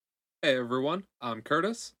Hey everyone, I'm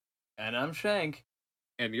Curtis, And I'm Shank.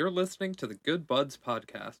 and you're listening to the Good Buds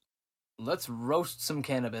podcast. Let's roast some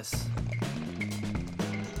cannabis.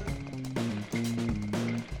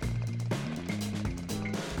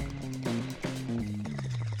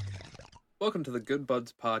 Welcome to the Good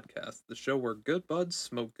Buds podcast, the show where good buds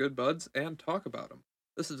smoke good buds and talk about them.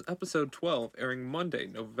 This is episode 12, airing Monday,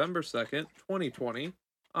 November 2nd, 2020,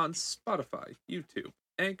 on Spotify, YouTube,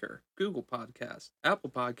 Anchor, Google Podcasts, Apple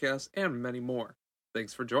Podcasts, and many more.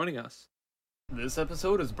 Thanks for joining us. This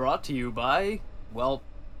episode is brought to you by, well,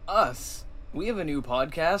 us. We have a new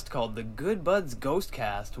podcast called The Good Buds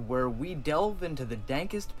Ghostcast, where we delve into the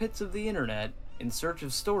dankest pits of the internet in search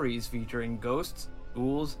of stories featuring ghosts,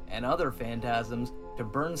 ghouls, and other phantasms to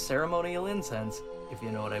burn ceremonial incense, if you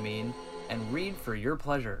know what I mean, and read for your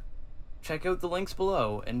pleasure. Check out the links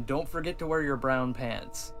below, and don't forget to wear your brown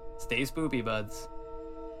pants. Stay spoopy, buds.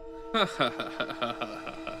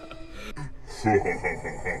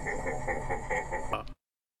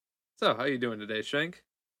 So, how you doing today, Shank?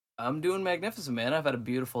 I'm doing magnificent, man. I've had a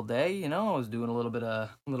beautiful day. I was doing a little bit of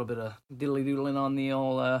diddly doodling on the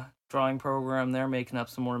old drawing program there, making up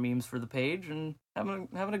some more memes for the page, and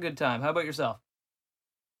having a good time. How about yourself?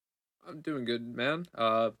 I'm doing good, man.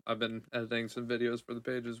 I've been editing some videos for the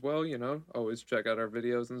page as well, always check out our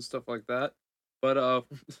videos and stuff like that. But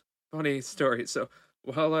funny story. So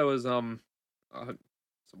while I was uh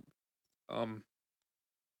so, um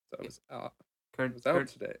so I Yeah, was out I Curt, was out Curt,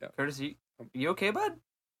 today. Curtis, Um, you okay, bud?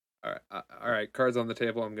 all right, cards on the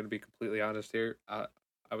table. I'm gonna be completely honest here. I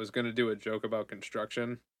was gonna do a joke about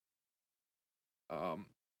construction. Um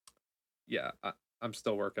yeah, I'm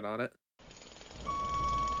still working on it.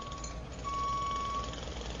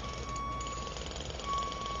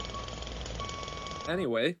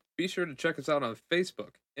 Anyway, be sure to check us out on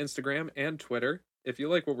Facebook, Instagram, and Twitter. If you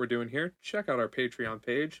like what we're doing here, check out our Patreon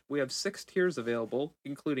page. We have 6 tiers available,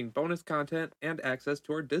 including bonus content and access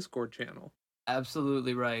to our Discord channel.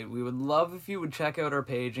 Absolutely right. We would love if you would check out our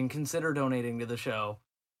page and consider donating to the show.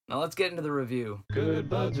 Now let's get into the review. Good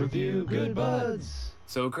Buds Review, Good Buds.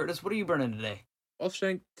 So, Curtis, what are you burning today? Well,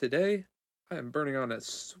 Shank, today I am burning on a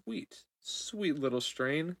sweet, sweet little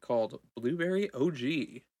strain called Blueberry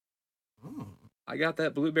OG. Hmm. I got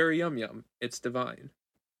that blueberry yum yum. It's divine.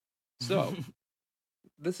 So,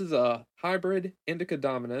 this is a hybrid indica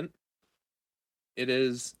dominant. It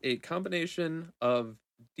is a combination of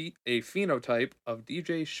a phenotype of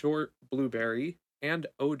DJ Short Blueberry and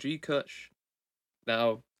OG Kush.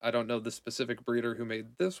 Now, I don't know the specific breeder who made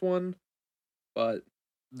this one, but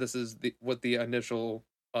this is what the initial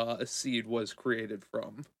seed was created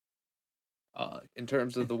from. In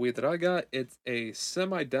terms of the weed that I got, it's a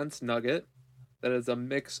semi-dense nugget that is a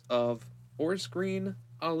mix of forest green,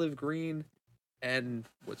 olive green, and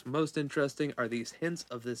what's most interesting are these hints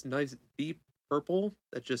of this nice deep purple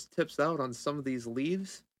that just tips out on some of these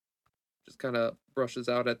leaves. Just kind of brushes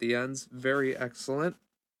out at the ends. Very excellent.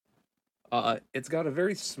 It's got a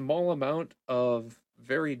very small amount of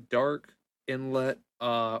very dark inlet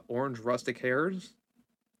orange rustic hairs.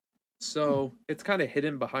 So it's kind of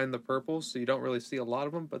hidden behind the purple, so you don't really see a lot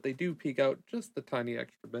of them, but they do peek out just the tiny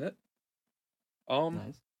extra bit. Um,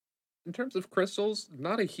 Nice. in terms of crystals,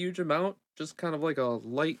 not a huge amount, just kind of like a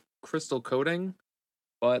light crystal coating,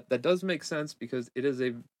 but that does make sense because it is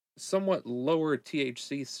a somewhat lower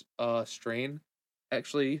THC strain,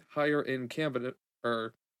 actually higher in cannabis,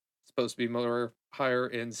 or supposed to be more higher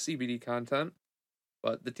in CBD content,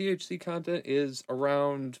 but the THC content is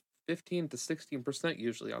around 15 to 16%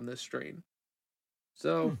 usually on this strain. Hmm.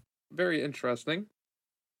 So, very interesting.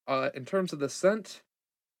 In terms of the scent,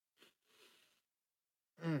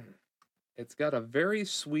 mm, it's got a very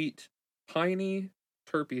sweet, piney,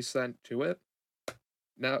 terpy scent to it.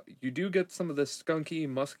 Now, you do get some of the skunky,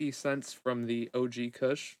 musky scents from the OG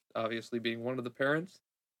Kush, obviously being one of the parents,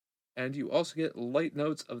 and you also get light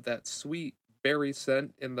notes of that sweet berry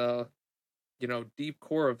scent in the, deep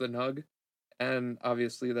core of the nug, and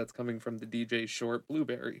obviously that's coming from the DJ Short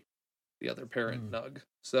Blueberry, the other parent Hmm. nug.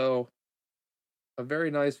 So, a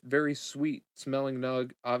very nice, very sweet smelling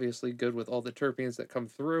nug, obviously good with all the terpenes that come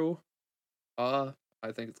through. Uh,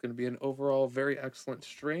 I think it's going to be an overall very excellent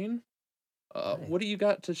strain. Nice. What do you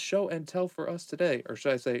got to show and tell for us today? Or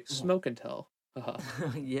should I say Well, smoke and tell? Haha.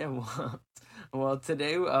 yeah, well,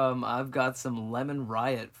 today I've got some Lemon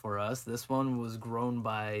Riot for us. This one was grown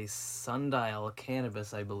by Sundial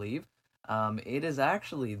Cannabis, I believe. It is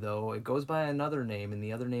actually, though, it goes by another name, and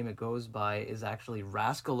the other name it goes by is actually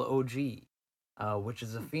Rascal OG, which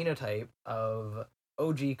is a phenotype of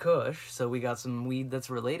OG Kush. So we got some weed that's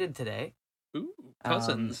related today. Ooh.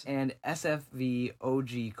 Cousins. And SFV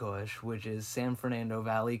OG Kush, which is San Fernando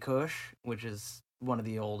Valley Kush, which is one of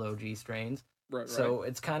the old OG strains. Right. So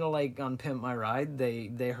it's kind of like on Pimp My Ride. They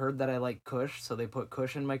heard that I like Kush, so they put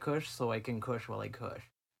Kush in my Kush, so I can Kush while I Kush.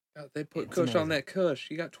 God, they put It's Kush on amazing. that Kush.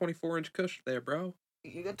 You got 24-inch Kush there, bro.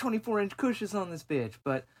 You got 24-inch Kushes on this bitch,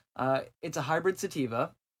 but it's a hybrid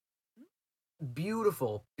sativa.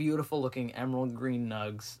 Beautiful, beautiful looking emerald green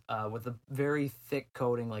nugs with a very thick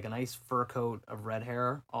coating, like a nice fur coat of red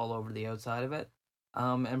hair all over the outside of it,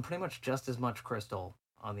 and pretty much just as much crystal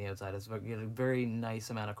on the outside. It's a very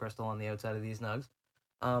nice amount of crystal on the outside of these nugs.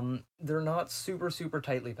 They're not super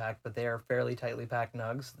tightly packed, but they are fairly tightly packed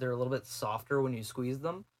nugs. They're a little bit softer when you squeeze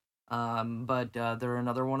them, but they're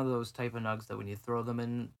another one of those type of nugs that when you throw them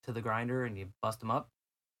into the grinder and you bust them up,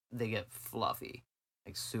 they get fluffy,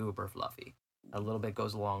 like super fluffy. A little bit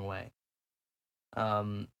goes a long way.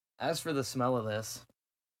 As for the smell of this,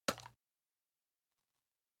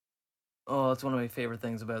 oh, it's one of my favorite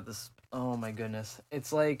things about this. Oh my goodness.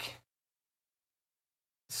 It's like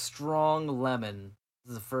strong lemon.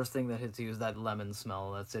 The first thing that hits you is that lemon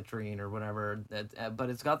smell, that citrine or whatever. But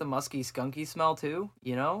it's got the musky, skunky smell too,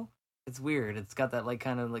 you know? It's weird. It's got that like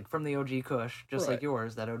kind of like from the OG Kush, just like Right.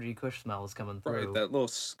 yours, that OG Kush smell is coming through. Right, that little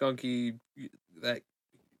skunky, that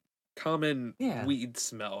common Yeah. weed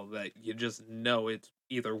smell that you just know it's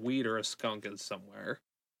either weed or a skunk is somewhere.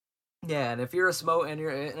 Yeah, and if you're a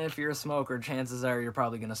smoker, chances are you're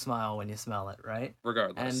probably gonna smile when you smell it, right?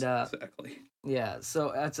 Regardless, And exactly. yeah,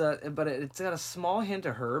 so it's got a small hint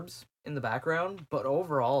of herbs in the background, but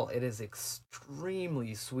overall it is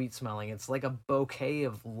extremely sweet smelling. It's like a bouquet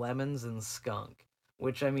of lemons and skunk,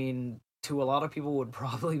 which I mean, to a lot of people would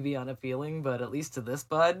probably be unappealing, but at least to this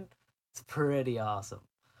bud, it's pretty awesome.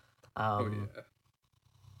 Oh yeah,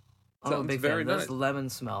 I'm a sounds big very fan. This nice. lemon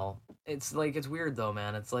smell. It's like it's weird though,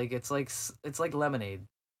 man. It's like lemonade,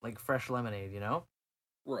 like fresh lemonade, you know?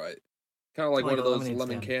 Right, kind of like Like one a of those lemonade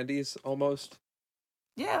lemon stand. candies almost.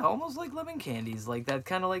 Yeah, almost like lemon candies, like that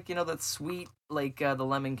kind of like that sweet like the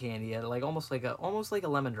lemon candy, like almost like a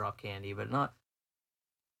lemon drop candy, but not.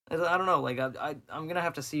 I don't know. Like I'm gonna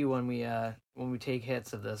have to see when we take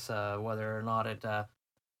hits of this whether or not it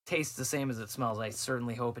tastes the same as it smells. I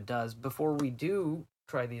certainly hope it does. Before we do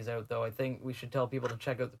try these out, though, I think we should tell people to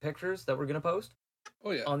check out the pictures that we're gonna post Oh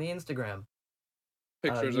yeah, on the Instagram.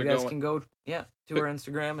 pictures You are guys going. can go to our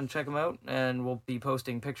Instagram and check them out, and we'll be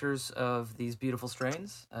posting pictures of these beautiful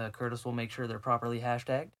strains. Curtis will make sure they're properly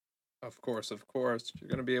hashtagged. Of course, you're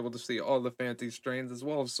gonna be able to see all the fancy strains as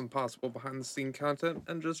well as some possible behind the scene content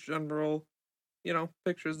and just general,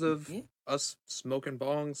 pictures of Yeah, us smoking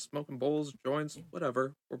bongs, smoking bowls, joints,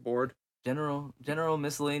 whatever. We're bored. general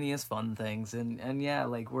miscellaneous fun things, and yeah,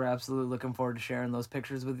 like we're absolutely looking forward to sharing those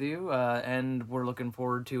pictures with you, and we're looking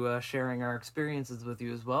forward to sharing our experiences with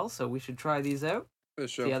you as well. So we should try these out, For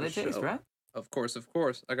see show, how for they taste, show. right? Of course, of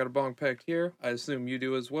course. I got a bong packed here. I assume you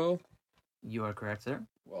do as well. You are correct, sir.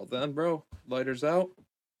 Well then, bro. Lighters out.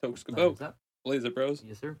 Tokes Lighters kaboke. up. Blaze it, bros.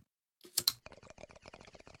 Yes, sir.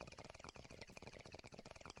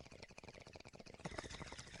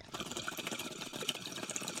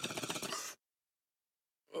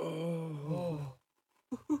 Oh.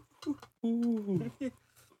 Ooh.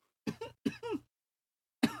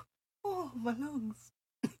 Oh, my lungs.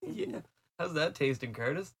 Yeah. How's that tasting,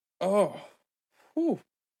 Curtis? Oh. Whew.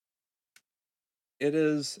 It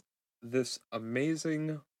is this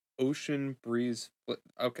amazing ocean breeze.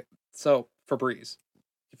 Okay, so Febreze.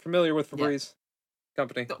 You familiar with Yeah. Febreze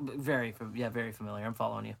company? Very familiar. I'm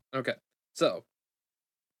following you. Okay, so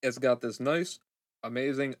it's got this nice,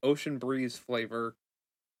 amazing ocean breeze flavor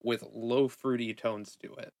with low fruity tones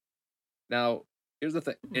to it. Now, here's the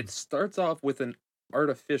thing: it starts off with an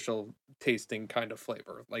artificial tasting kind of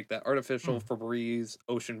flavor, like that artificial Febreze,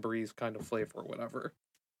 ocean breeze kind of flavor, or whatever.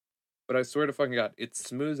 But I swear to fucking God, it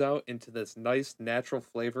smooths out into this nice natural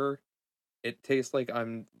flavor. It tastes like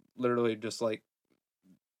I'm literally just like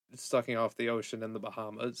sucking off the ocean in the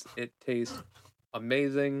Bahamas. It tastes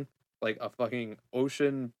amazing, like a fucking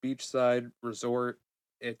ocean beachside resort.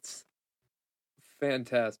 It's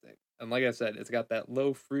fantastic. And like I said, it's got that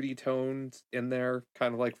low fruity tones in there,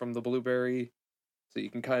 kind of like from the blueberry. So you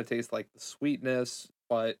can kind of taste like the sweetness,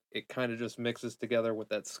 but it kind of just mixes together with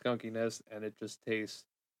that skunkiness, and it just tastes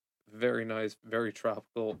very nice, very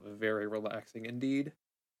tropical, very relaxing indeed.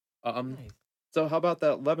 Nice. So how about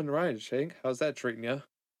that lemon rind shake? How's that treating you?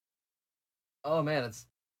 Oh man, it's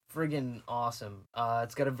friggin' awesome.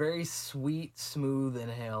 It's got a very sweet, smooth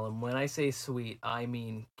inhale, and when I say sweet, I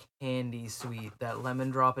mean candy sweet. That lemon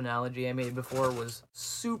drop analogy I made before was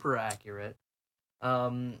super accurate.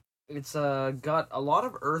 It's got a lot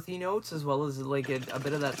of earthy notes as well as like a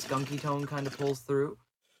bit of that skunky tone kind of pulls through.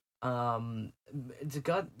 Um, it's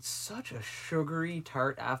got such a sugary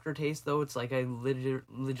tart aftertaste though. It's like I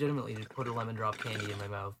legitimately just put a lemon drop candy in my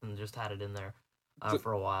mouth and just had it in there So,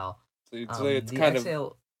 for a while. so you'd say it's The kind of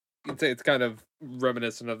exhale, you'd say it's kind of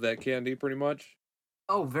reminiscent of that candy, pretty much.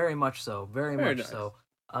 oh, very much so, very Very much nice. so.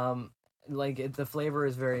 The flavor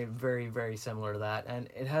is very, very, very similar to that, and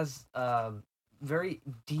it has very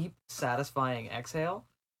deep, satisfying exhale.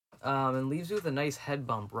 And leaves you with a nice head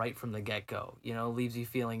bump right from the get go. You know, leaves you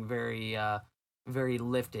feeling very, very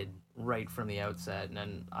lifted right from the outset,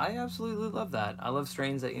 and I absolutely love that. I love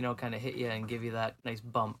strains that kind of hit you and give you that nice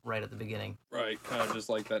bump right at the beginning. Right, kind of just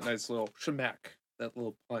like that nice little shmack, that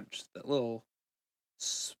little punch, that little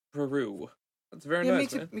sprue. That's very Yeah, it nice,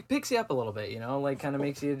 makes you, man. it picks you up a little bit. Like kind of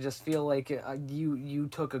makes you just feel like you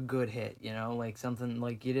took a good hit. Like something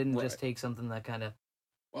like you didn't Right. just take something that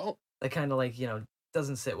Well, like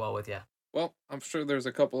doesn't sit well with you. well, I'm sure there's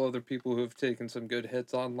a couple other people who have taken some good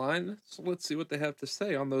hits online, so let's see what they have to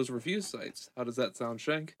say on those review sites. How does that sound,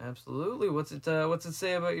 Shank? Absolutely. What's it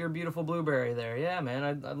say about your beautiful blueberry there? Yeah, man.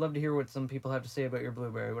 I'd love to hear what some people have to say about your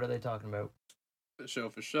blueberry. What are they talking about?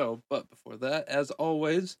 For show. But before that, as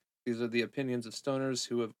always, these are the opinions of stoners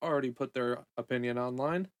who have already put their opinion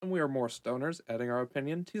online, and we are more stoners adding our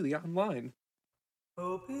opinion to the online.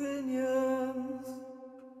 Opinions.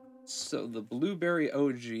 So the Blueberry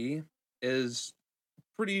OG is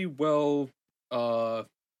pretty well, uh,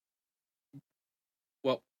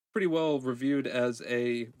 well, pretty well reviewed as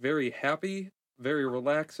a very happy, very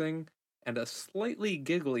relaxing, and a slightly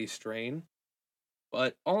giggly strain.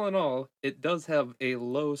 But all in all, it does have a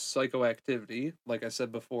low psychoactivity. Like I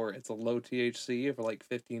said before, it's a low THC of like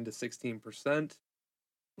 15 to 16%,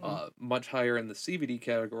 much higher in the CBD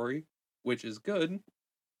category, which is good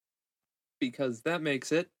because that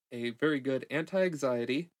makes it a very good anti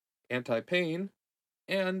anxiety, anti pain,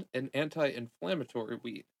 and an anti inflammatory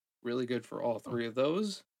weed. Really good for all three of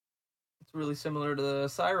those. It's really similar to the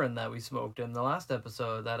siren that we smoked in the last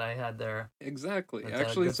episode that I had there. Exactly. That's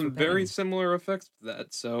Actually, good for some very pain. similar effects to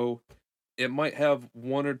that. So it might have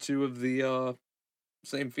one or two of the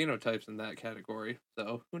same phenotypes in that category.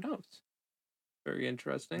 So who knows? Very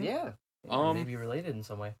interesting. Yeah. Um Maybe related in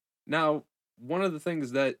some way. Now, one of the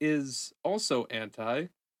things that is also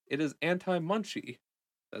it is anti-munchy.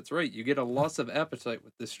 That's right. You get a loss of appetite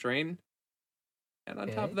with this strain. And on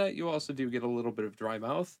top Okay. of that, you also do get a little bit of dry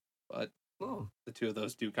mouth, but Oh, the two of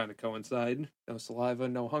those do kind of coincide. No saliva,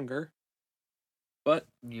 no hunger. But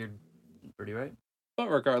you're pretty right.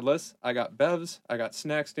 regardless, I got bevs, I got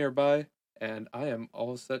snacks nearby, and I am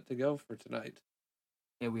all set to go for tonight.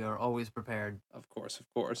 Yeah, we are always prepared. Of course, of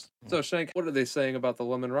course. So Shank, what are they saying about the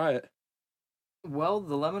Lemon Riot? Well,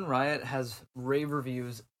 the Lemon Riot has rave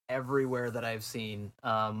reviews everywhere that I've seen.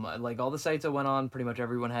 Like all the sites I went on, pretty much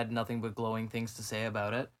everyone had nothing but glowing things to say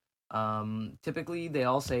about it. Typically, they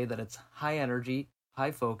all say that it's high energy,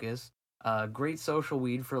 high focus, great social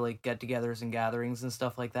weed for like get-togethers and gatherings and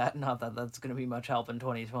stuff like that. Not that that's gonna be much help in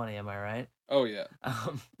 2020, am I right? Oh yeah.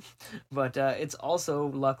 Um, but it's also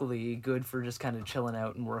luckily good for just kind of chilling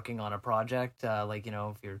out and working on a project. Like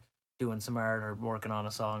if you're doing some art or working on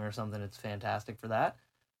a song or something, it's fantastic for that.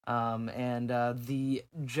 And the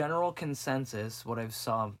general consensus, what I've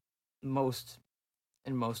saw most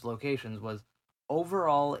in most locations, was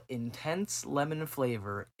overall intense lemon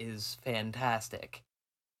flavor is fantastic.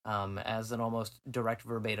 As an almost direct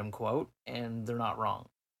verbatim quote, and they're not wrong.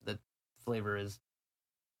 The flavor is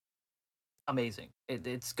amazing.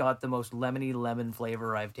 It's got the most lemony lemon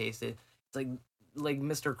flavor I've tasted. It's like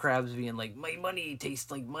Mr. Krabs being like my money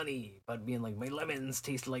tastes like money, but being like my lemons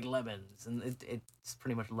taste like lemons, and it's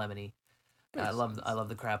pretty much lemony. Makes sense. I love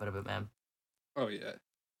the crap out of it, man. Oh yeah.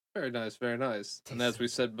 Very nice, very nice. And Tastes as we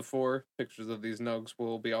said before, pictures of these nugs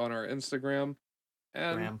will be on our Instagram.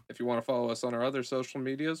 And Graham. if you want to follow us on our other social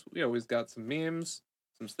medias, we always got some memes,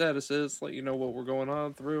 some statuses, let you know what we're going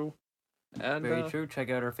on through. And Very true. Check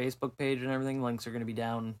out our Facebook page and everything. Links are going to be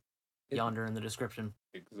down It- yonder in the description.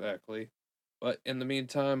 exactly. But in the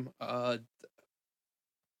meantime, crap.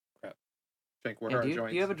 Shank, where And are our do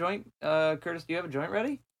joints? you have a joint, Curtis? Do you have a joint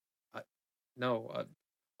ready? No.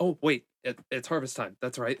 Oh wait, it's harvest time.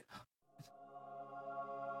 That's right.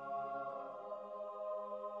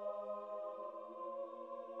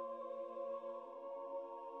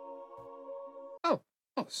 Oh,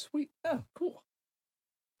 oh, sweet. Oh. Cool.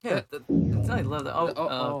 Yeah, That- I love that.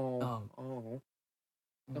 Oh, oh.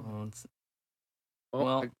 it's, Well,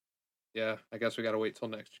 well, yeah, I guess we gotta wait till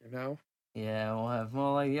next year now. yeah, we'll have,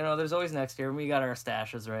 well, like, there's always next year. We got our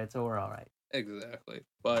stashes, right? So we're all right. Exactly.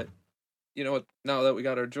 But you know what? Now that we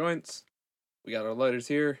got our joints, we got our lighters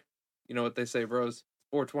here. You know what they say, bros?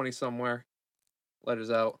 420 somewhere.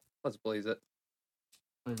 Lighters out. Let's blaze it.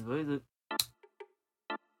 Let's blaze it.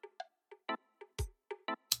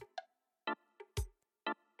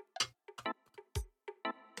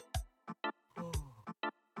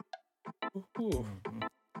 Ooh.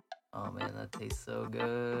 Oh man, that tastes so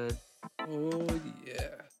good. Oh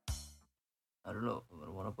yeah. I don't know if I'm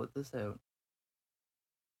gonna want to put this out.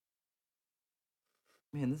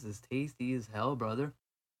 Man, this is tasty as hell, brother.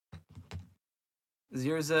 Is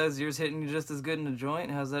yours hitting you just as good in the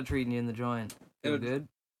joint? How's that treating you in the joint? Feel good?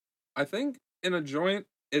 I think in a joint,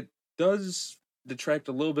 it does detract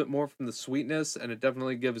a little bit more from the sweetness, and it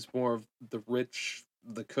definitely gives more of the rich,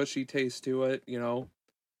 the cushy taste to it. You know,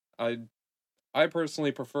 I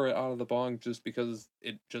personally prefer it out of the bong just because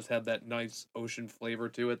it just had that nice ocean flavor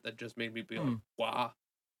to it that just made me be like, wow.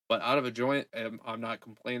 But out of a joint, I'm not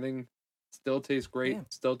complaining. Still tastes great. Yeah.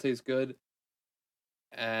 Still tastes good.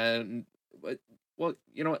 And well,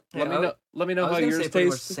 you know what? Yeah, Let me know how I was gonna yours say pretty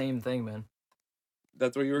much tastes. the same thing, man.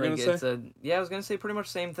 That's what you were Like gonna it's say. yeah, I was gonna say pretty much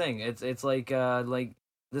the same thing. It's like the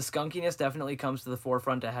skunkiness definitely comes to the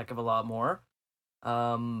forefront a heck of a lot more.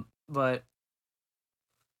 But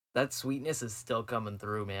that sweetness is still coming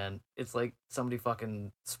through, man. It's like somebody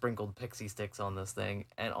fucking sprinkled pixie sticks on this thing.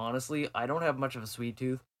 And honestly, I don't have much of a sweet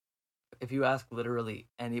tooth. If you ask literally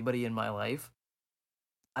anybody in my life,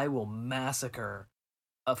 I will massacre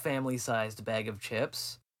a family-sized bag of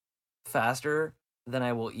chips faster than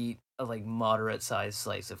I will eat a like moderate-sized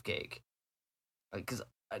slice of cake. Like, cause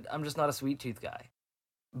I'm just not a sweet tooth guy.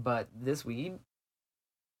 But this weed,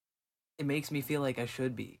 it makes me feel like I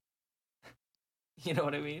should be. You know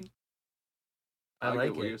what I mean? I I like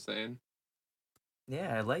get what it. you're saying.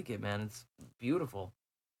 Yeah, I like it, man. It's beautiful.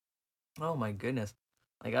 Oh my goodness.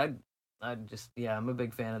 Like I just yeah, I'm a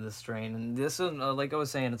big fan of this strain. And this one, like I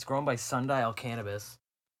was saying, it's grown by Sundial Cannabis.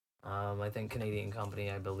 I think Canadian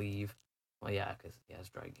company, I believe. Well, yeah, because yeah, it's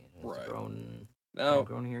dry Canada. It's Right. grown Now,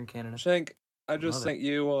 here in Canada. Shank, I just Love it. sent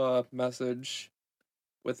you a message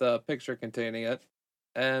with a picture containing it,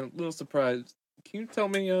 and a little surprise. Can you tell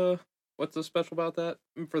me what's so special about that?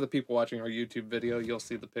 And for the people watching our YouTube video, you'll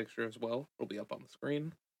see the picture as well. It'll be up on the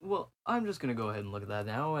screen. Well, I'm just gonna go ahead and look at that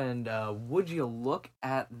now. And would you look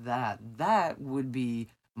at that? That would be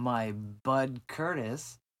my Bud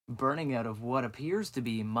Curtis burning out of what appears to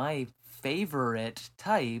be my favorite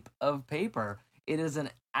type of paper. It is an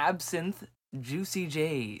absinthe Juicy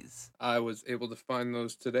J's. I was able to find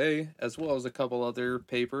those today, as well as a couple other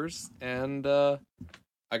papers, and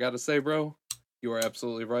I gotta say, bro, you are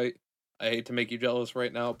absolutely right. I hate to make you jealous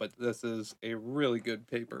right now, but this is a really good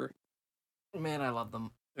paper. Man, I love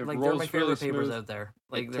them. It Like they're my rolls favorite really papers smooth. out there.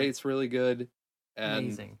 Like It they're tastes really good, and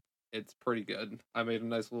amazing. it's pretty good. I made a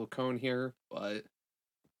nice little cone here, but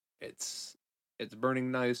it's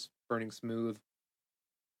burning nice, burning smooth.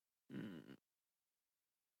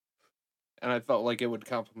 And I felt like it would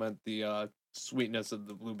complement the sweetness of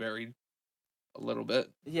the blueberry a little bit.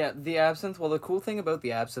 Yeah, the absinthe. Well, the cool thing about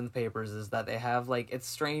the absinthe papers is that they have like it's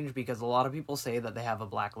strange because a lot of people say that they have a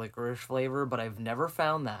black licorice flavor, but I've never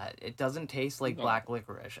found that. It doesn't taste like No. black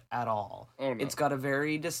licorice at all. Oh no. It's got a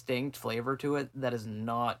very distinct flavor to it that is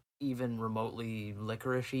not even remotely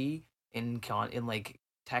licoricey in like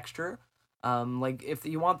texture. Like if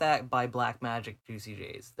you want that, buy Black Magic Juicy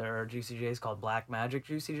J's. There are Juicy J's called Black Magic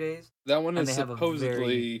Juicy J's. That one and is they have a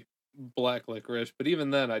supposedly black licorice, but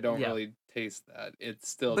even then I don't Yeah. really taste that. It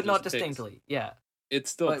still but just not tastes- distinctly. Yeah. It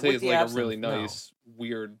still But with tastes the like a absinthe, really no. nice,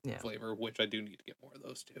 weird Yeah. flavor, which I do need to get more of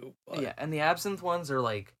those too. But Yeah, and the absinthe ones are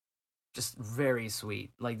like just very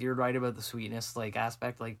sweet. Like you're right about the sweetness like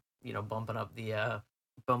aspect, like you know bumping up the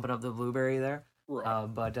blueberry there.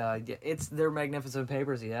 right. Yeah, they're magnificent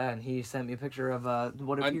papers, yeah. And he sent me a picture of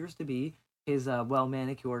what I- appears to be his well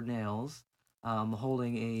manicured nails,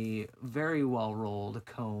 holding a very well rolled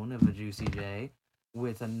cone of a Juicy J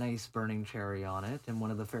with a nice burning cherry on it, and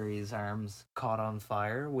one of the fairy's arms caught on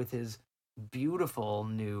fire with his beautiful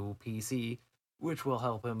new PC, which will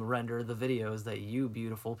help him render the videos that you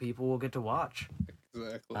beautiful people will get to watch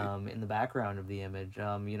Exactly. in the background of the image.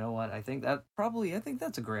 You know what? I think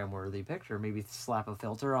that's a gram worthy picture. Maybe slap a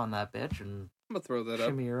filter on that bitch and I'm gonna throw that up.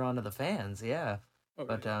 shimmy her onto the fans. Yeah. Oh,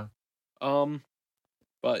 But yeah.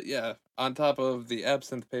 But yeah, on top of the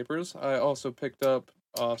absinthe papers, I also picked up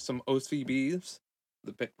some OCBs,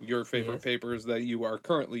 your favorite Yes. papers that you are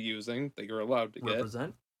currently using that you're allowed to get.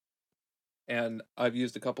 represent. And I've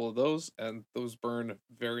used a couple of those, and those burn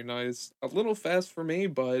very nice. A little fast for me,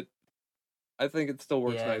 but I think it still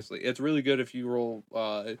works Yeah. nicely. It's really good if you roll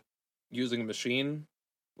using a machine,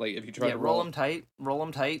 Like if you try Yeah, to roll them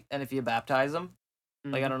tight, and if you baptize them,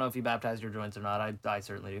 like I Mhm. don't know if you baptize your joints or not. I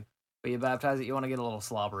certainly do, but you baptize it, you want to get a little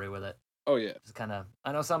slobbery with it. Oh yeah. Just kind of,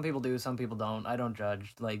 I know some people do, some people don't. I don't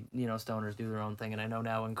judge. Like, stoners do their own thing, and I know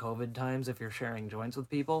now in COVID times, if you're sharing joints with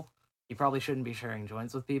people, you probably shouldn't be sharing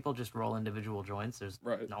joints with people. Just roll individual joints. There's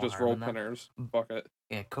Right. no Just harm roll in that. pinners. Fuck it.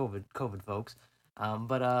 Yeah, COVID, folks. But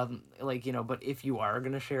but if you are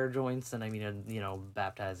gonna share joints, then I mean,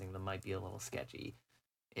 baptizing them might be a little sketchy.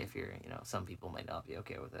 If you're, some people might not be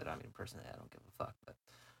okay with it. I mean, personally, I don't give a fuck, but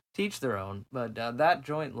teach their own. But that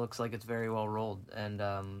joint looks like it's very well rolled, and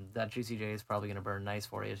that Juicy J is probably gonna burn nice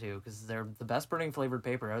for you too, because they're the best burning flavored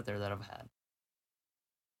paper out there that I've had.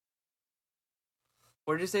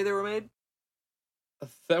 Where did you say they were made?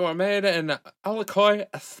 They were made in Alcoy,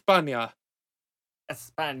 España.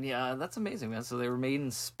 España. That's amazing, man. So they were made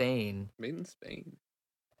in Spain. Made in Spain.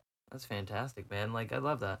 That's fantastic, man. Like, I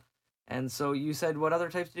love that. And so you said, what other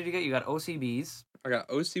types did you get? You got OCBs. I got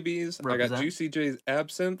OCBs, I got Represent. Juicy J's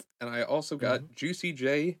absinthe, and I also got Juicy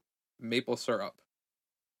J maple syrup.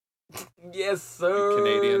 Yes, sir.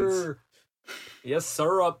 Canadians. Yes,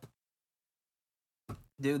 syrup.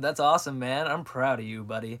 Dude, that's awesome, man. I'm proud of you,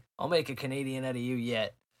 buddy. I'll make a Canadian out of you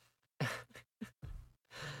yet. But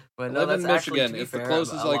I no, live that's in actually, Michigan. to be It's the fair,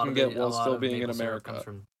 closest a I lot can of get it- while a lot still of being in maple syrup comes America.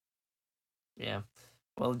 from- Yeah.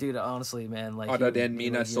 Well, dude, honestly, man, like Other you- than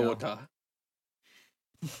you- Minnesota.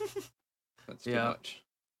 That's too Yeah. much.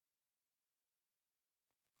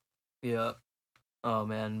 Yeah. Oh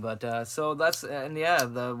man, but so that's, and yeah,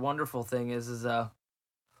 the wonderful thing is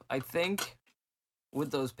I think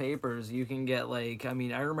with those papers you can get, like, I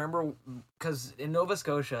mean, I remember because in Nova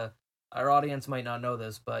Scotia, our audience might not know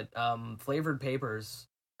this, but flavored papers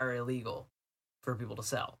are illegal for people to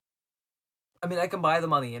sell. I mean, I can buy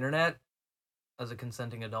them on the internet as a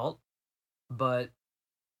consenting adult, but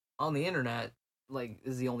on the internet, like,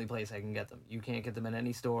 is the only place I can get them. You can't get them in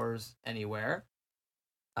any stores anywhere.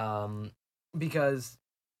 Because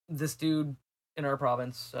this dude in our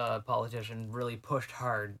province, politician, really pushed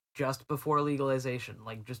hard just before legalization,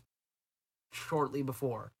 like just shortly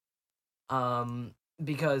before.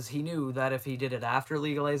 Because he knew that if he did it after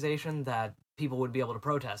legalization, that people would be able to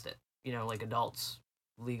protest it. Like adults,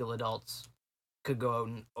 legal adults could go out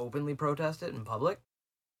and openly protest it in public.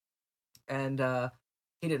 And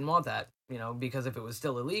he didn't want that, because if it was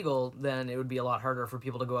still illegal, then it would be a lot harder for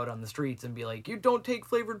people to go out on the streets and be like, you don't take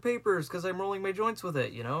flavored papers because I'm rolling my joints with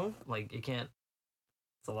it, Like, you can't.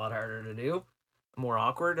 It's a lot harder to do. More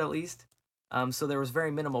awkward, at least. So there was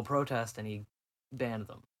very minimal protest, and he banned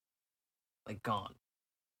them. Like, gone.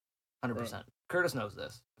 100%. Right. Curtis knows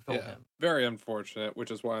this. I told him. Very unfortunate, which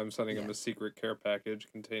is why I'm sending him Yeah. a secret care package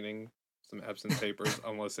containing some absent papers,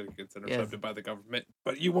 unless it gets intercepted by the government.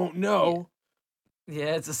 But you won't know.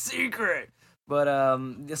 Yeah, it's a secret. But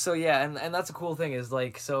so yeah, and that's a cool thing is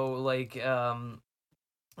like, so like I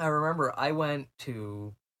remember I went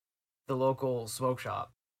to the local smoke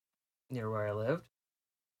shop near where I lived,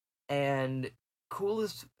 and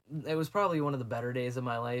it was probably one of the better days of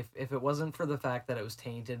my life if it wasn't for the fact that it was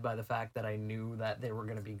tainted by the fact that I knew that they were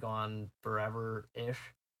going to be gone forever ish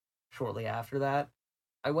shortly after that.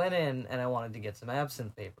 I went in and I wanted to get some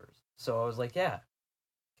absinthe papers. So I was like, yeah,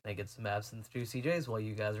 can I get some absinthe Juicy J's while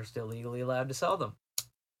you guys are still legally allowed to sell them?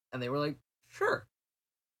 And they were like, sure.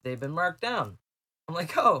 They've been marked down. I'm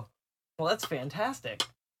like, oh, well, that's fantastic.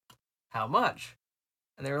 How much?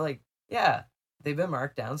 And they were like, yeah, they've been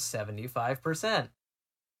marked down 75%.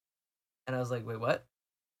 And I was like, wait, what?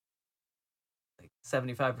 Like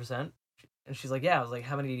 75%? And she's like, yeah. I was like,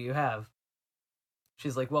 how many do you have?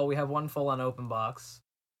 She's like, well, we have one full unopened box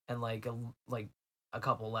and like a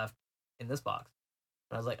couple left in this box.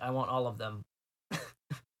 And I was like, I want all of them.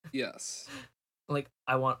 Yes. Like,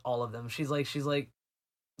 I want all of them. She's like,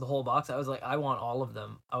 the whole box? I was like, I want all of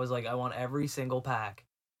them. I was like, I want every single pack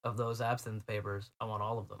of those absinthe papers. I want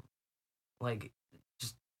all of them. Like,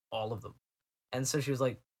 just all of them. And so she was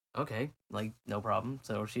like, okay, like, no problem.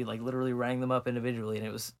 So she, like, literally rang them up individually, and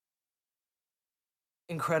it was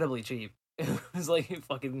incredibly cheap. It was, like,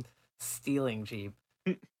 fucking stealing cheap.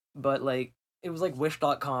 But, like, it was, like,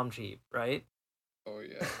 Wish.com cheap, right? Oh,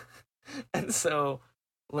 yeah. And so,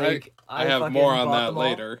 like, I have fucking more on bought that them all.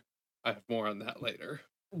 later. I have more on that later.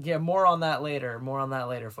 Yeah, more on that later. More on that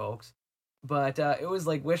later, folks. But it was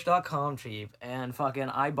like Wish.com cheap, and fucking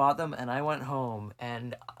I bought them, and I went home,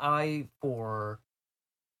 and I want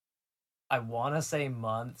to say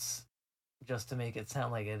months, just to make it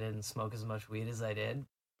sound like I didn't smoke as much weed as I did,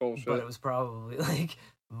 Bullshit. but it was probably like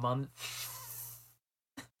month,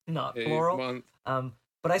 not A plural. month.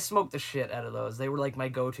 But I smoked the shit out of those. They were like my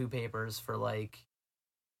go-to papers for like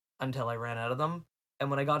until I ran out of them. And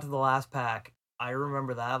when I got to the last pack, I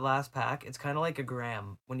remember that last pack. It's kind of like a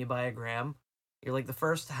gram. When you buy a gram, you're like the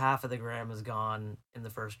first half of the gram is gone in the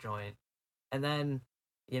first joint. And then,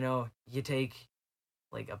 you take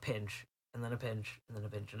like a pinch and then a pinch and then a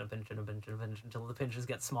pinch and a pinch and a pinch and a pinch until the pinches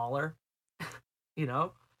get smaller, you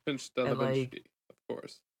know? Pinch done the And like, pinch, of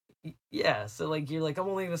course. Yeah, so like you're like, I'm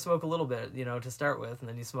only gonna smoke a little bit, to start with, and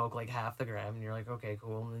then you smoke like half the gram, and you're like, okay,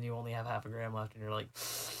 cool, and then you only have half a gram left, and you're like,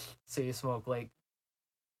 so you smoke like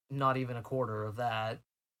not even a quarter of that,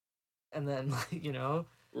 and then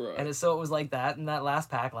Right. and so it was like that, and that last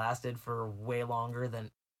pack lasted for way longer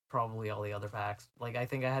than probably all the other packs. Like I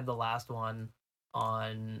think I had the last one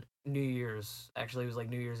on New Year's. Actually, it was like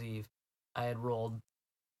New Year's Eve. I had rolled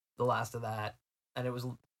the last of that, and it was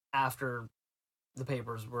after the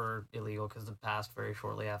papers were illegal because it passed very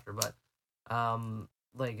shortly after, but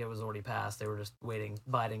like it was already passed. They were just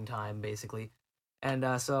biding time basically. And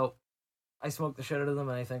so I smoked the shit out of them,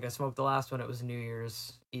 and I think I smoked the last one. It was New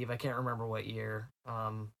Year's Eve. I can't remember what year.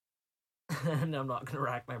 And I'm not gonna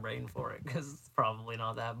rack my brain for it because it's probably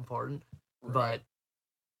not that important. Right. But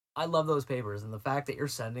I love those papers, and the fact that you're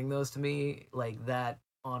sending those to me, like that,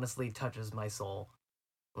 honestly touches my soul.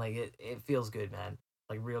 Like it feels good, man.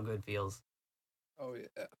 Like real good feels. Oh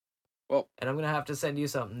yeah. Well, And I'm gonna have to send you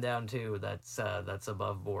something down too that's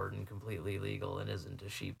above board and completely legal and isn't a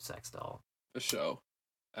sheep sex doll. the show,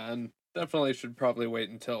 and definitely should probably wait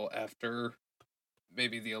until after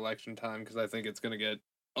maybe the election time, because I think it's gonna get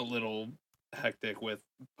a little hectic with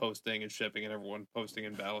posting and shipping and everyone posting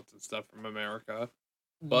in ballots and stuff from America.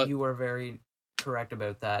 But You are very correct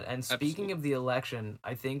about that. And speaking Absolutely. of the election,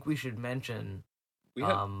 I think we should mention we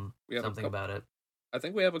have we have a something couple, about it. I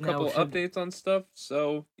think we have a Now, couple should updates on stuff.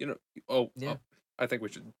 So Yeah. I think we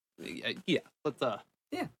should. Yeah. Let's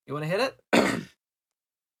Yeah, you want to hit it?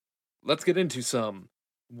 let's get into some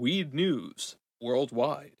weed news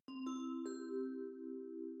worldwide.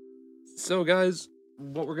 So, guys,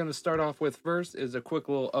 what we're going to start off with first is a quick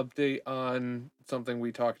little update on something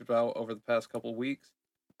we talked about over the past couple weeks,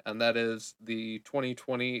 and that is the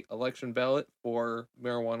 2020 election ballot for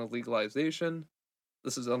marijuana legalization.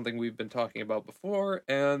 This is something we've been talking about before,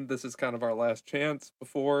 and this is kind of our last chance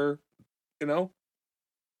before,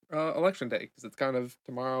 election day, because it's kind of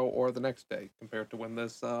tomorrow or the next day compared to when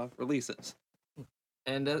this releases.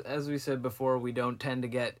 And as we said before, we don't tend to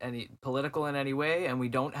get any political in any way, and we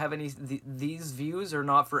don't have any. These views are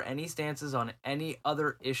not for any stances on any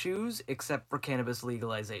other issues except for cannabis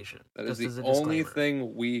legalization. That is just as the a only disclaimer.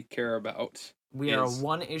 thing we care about. We are a is-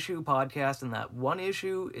 one-issue podcast, and that one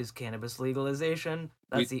issue is cannabis legalization.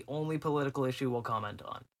 That's the only political issue we'll comment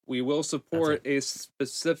on. We will support a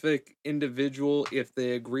specific individual if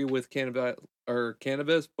they agree with cannabis,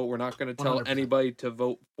 but we're not going to tell 100%. anybody to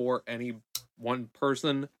vote for any one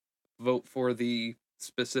person. Vote for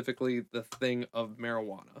specifically the thing of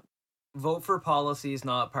marijuana. Vote for policies,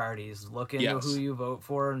 not parties. Look into Yes. who you vote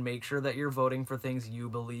for and make sure that you're voting for things you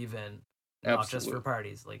believe in, not just for Absolutely.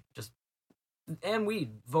 parties. And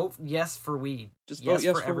weed. Vote yes for weed. Just yes vote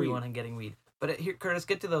yes for for everyone weed. and getting weed. But here, Curtis,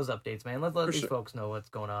 get to those updates, man. Let For these sure. folks know what's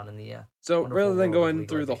going on in the So wonderful rather than world of going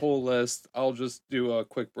through the legalization. whole list, I'll just do a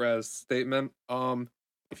quick brass statement.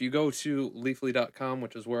 If you go to leafly.com,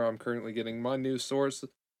 which is where I'm currently getting my news source,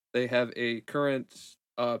 they have a current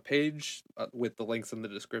page with the links in the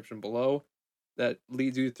description below that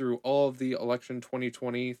leads you through all of the election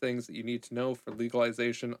 2020 things that you need to know for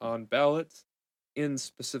legalization on ballots in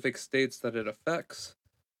specific states that it affects.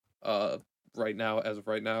 As of right now,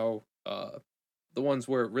 the ones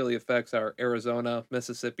where it really affects are Arizona,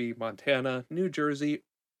 Mississippi, Montana, New Jersey,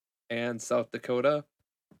 and South Dakota,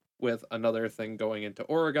 with another thing going into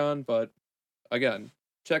Oregon. But again,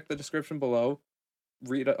 check the description below.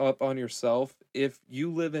 Read it up on yourself. If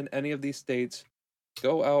you live in any of these states,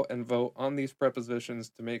 go out and vote on these prepositions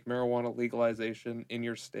to make marijuana legalization in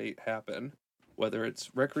your state happen. Whether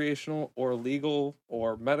it's recreational or legal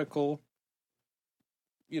or medical,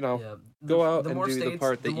 go out and do the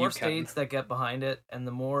part that the more you can. states that get behind it, and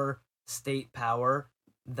the more state power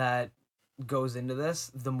that goes into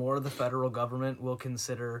this, the more the federal government will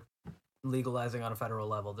consider legalizing on a federal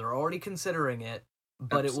level. They're already considering it,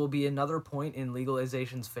 but it will be another point in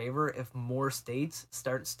legalization's favor if more states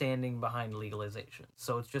start standing behind legalization.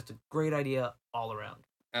 So it's just a great idea all around.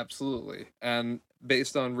 Absolutely. And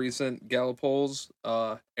based on recent Gallup polls,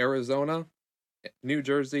 Arizona, New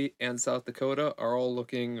Jersey, and South Dakota are all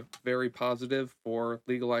looking very positive for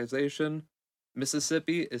legalization.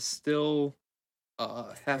 Mississippi is still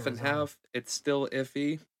half and Arizona. half. It's still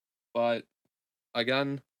iffy, but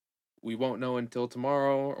again, we won't know until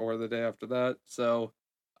tomorrow or the day after that. So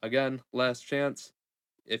again, last chance.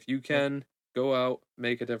 If you can, Go out,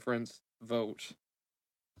 make a difference, vote.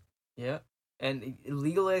 Yeah. And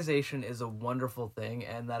legalization is a wonderful thing,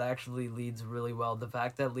 and that actually leads really well. The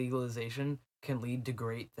fact that legalization can lead to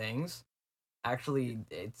great things, actually,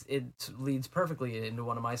 it leads perfectly into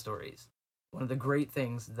one of my stories. One of the great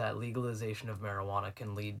things that legalization of marijuana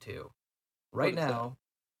can lead to. Right What is that? now,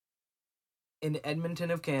 in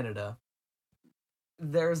Edmonton of Canada,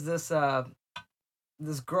 there's this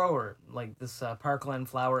grower, like this Parkland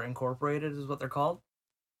Flower Incorporated is what they're called.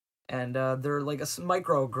 And they're like a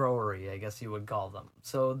micro growery, I guess you would call them.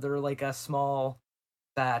 So they're like a small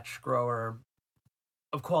batch grower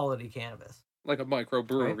of quality cannabis. Like a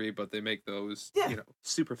microbrewery, but they make those, Yeah.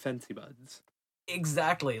 super fancy buds.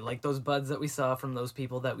 Exactly, like those buds that we saw from those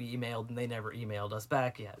people that we emailed and they never emailed us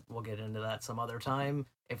back yet. We'll get into that some other time.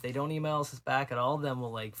 If they don't email us back at all, then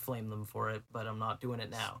we'll like flame them for it, but I'm not doing it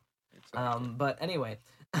now. Exactly. But anyway,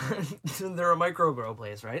 they're a micro grow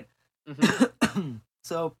place, right? Mhm.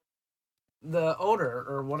 So the owner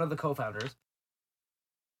or one of the co-founders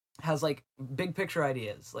has like big picture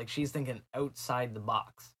ideas. Like she's thinking outside the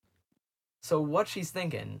box. So what she's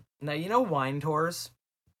thinking now, wine tours.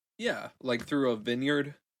 Yeah, like through a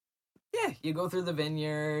vineyard. Yeah, you go through the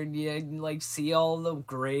vineyard, you like see all the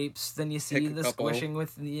grapes, then you see Pick a the couple. squishing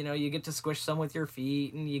with, you get to squish some with your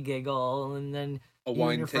feet and you giggle, and then A you and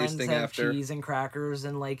wine your friends tasting have after. cheese and crackers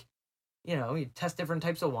and like, you test different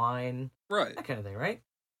types of wine, Right. that kind of thing, right?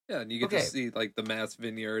 Yeah, and you get Okay. to see like the mass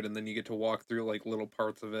vineyard, and then you get to walk through like little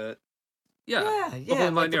parts of it. Yeah, Yeah, the whole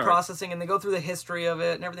and like nine the yards. processing, and they go through the history of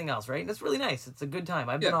it and everything else, right? And it's really nice. It's a good time.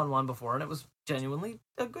 I've been Yeah. on one before, and it was genuinely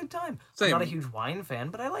a good time. Same. I'm not a huge wine fan,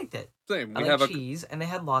 but I liked it. Same. I We like have cheese, and they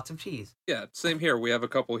had lots of cheese. same here. We have a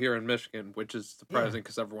couple here in Michigan, which is surprising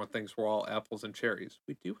because everyone thinks we're all apples and cherries.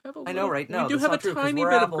 We do have a I know, right? No, we do that's have not a true, 'cause tiny we're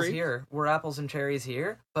bit of apples grapes. here. We're apples and cherries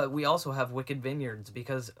here, but we also have wicked vineyards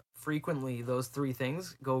because frequently those three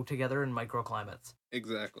things go together in microclimates.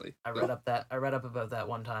 Exactly. I read up about that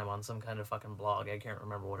one time on some kind of fucking blog. I can't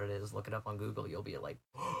remember what it is. Look it up on Google. You'll be like,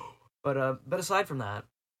 but aside from that,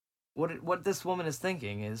 what this woman is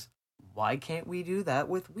thinking is, why can't we do that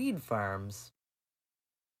with weed farms?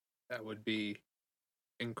 That would be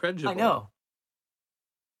incredible.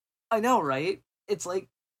 I know, right? It's like,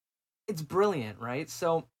 it's brilliant, right?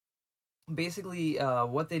 So basically,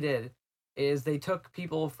 what they did is they took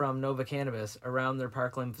people from Nova Cannabis around their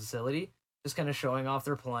Parkland facility, just kind of showing off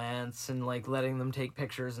their plants and like letting them take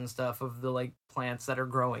pictures and stuff of the like plants that are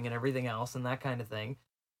growing and everything else and that kind of thing.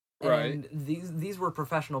 Right. And these were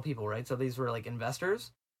professional people, right? So these were like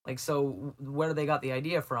investors. Like, so where they got the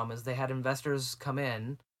idea from is they had investors come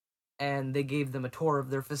in and they gave them a tour of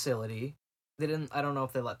their facility. They didn't, I don't know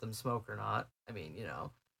if they let them smoke or not. I mean,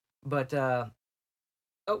 but oh,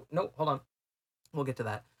 no, hold on. We'll get to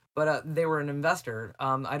that. But they were an investor.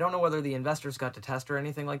 I don't know whether the investors got to test or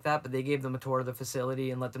anything like that, but they gave them a tour of the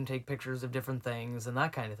facility and let them take pictures of different things and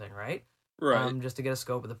that kind of thing, right? Right. Just to get a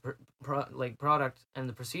scope of the product and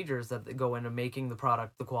the procedures that go into making the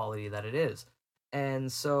product the quality that it is.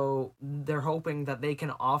 And so they're hoping that they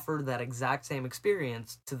can offer that exact same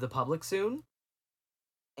experience to the public soon.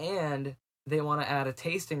 And they want to add a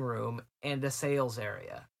tasting room and a sales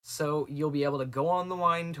area. So you'll be able to go on the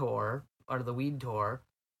wine tour or the weed tour.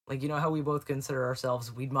 Like, you know how we both consider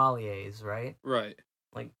ourselves weed sommeliers, right? Right.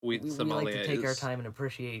 Like, Weed we like to take our sommeliers. time and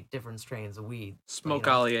appreciate different strains of weed.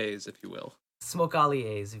 Smokaliers, if you will.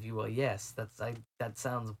 Smokaliers, if you will. Yes, that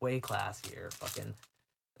sounds way classier. Fucking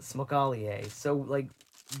smokalier. So like,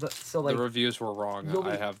 The reviews were wrong. you'll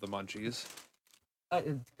I be- have the munchies.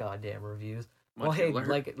 Goddamn reviews. Well, Munchie hey,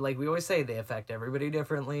 alert. like we always say, they affect everybody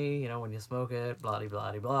differently. When you smoke it, blah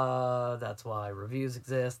blah blah. That's why reviews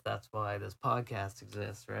exist. That's why this podcast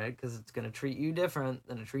exists, right? Because it's gonna treat you different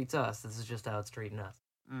than it treats us. This is just how it's treating us.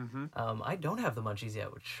 Mm-hmm. I don't have the munchies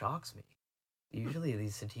yet, which shocks me. Usually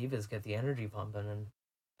these sativas get the energy pumping, and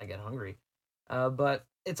I get hungry. But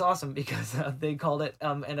it's awesome because they called it,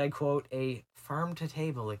 and I quote, a farm to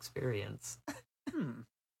table experience. Hmm.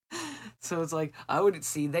 So it's like,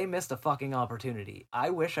 they missed a fucking opportunity.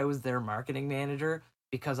 I wish I was their marketing manager,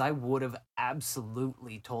 because I would have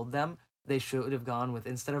absolutely told them they should have gone with,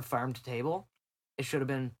 instead of farm to table, it should have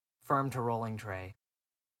been farm to rolling tray.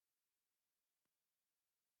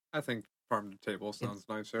 I think farm to table sounds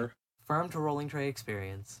nicer. Farm to rolling tray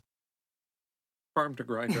experience. Farm to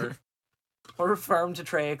grinder. Or farm to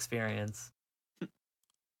tray experience.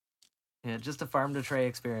 Yeah, just a farm to tray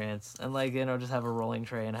experience. And just have a rolling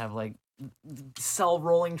tray and have sell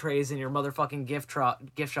rolling trays in your motherfucking gift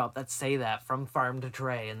shop that say that, from farm to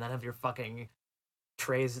tray, and then have your fucking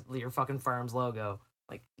trays, your fucking farm's logo.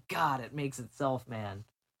 God, it makes itself, man.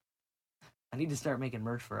 I need to start making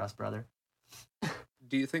merch for us, brother.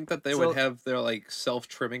 Do you think that they So- would have their like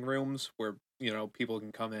self-trimming rooms where, people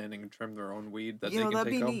can come in and trim their own weed that they can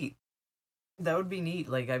that'd take be home? neat. That would be neat.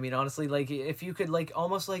 Like, I mean, honestly, like, if you could, like,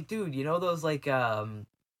 almost like, dude, those, like, I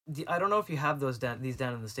don't know if you have these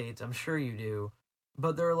down in the States. I'm sure you do.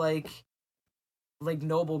 But they're, like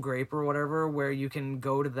Noble Grape or whatever, where you can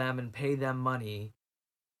go to them and pay them money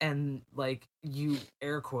and, like, you,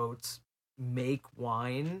 air quotes, make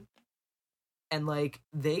wine. And, like,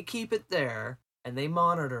 they keep it there and they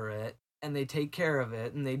monitor it and they take care of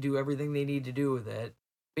it and they do everything they need to do with it.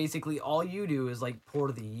 Basically, all you do is like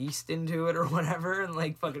pour the yeast into it or whatever and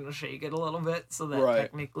like fucking shake it a little bit so that Right.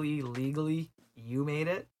 technically, legally, you made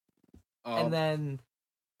it. Um, And then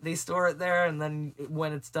they store it there, and then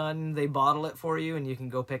when it's done, they bottle it for you and you can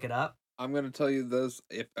go pick it up. I'm going to tell you this.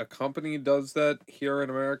 If a company does that here in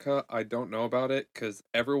America, I don't know about it because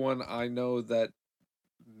everyone I know that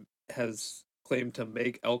has claimed to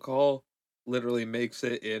make alcohol literally makes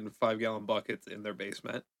it in 5-gallon buckets in their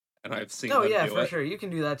basement. And I've seen Oh, them yeah, do for it. sure. You can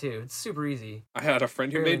do that too. It's super easy. I had a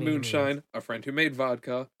friend who Barely made need to moonshine, a friend who made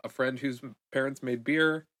vodka, a friend whose parents made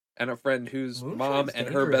beer, and a friend whose mom Moonshine's and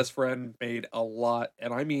her dangerous. best friend made a lot,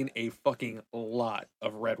 and I mean a fucking lot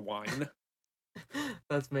of red wine.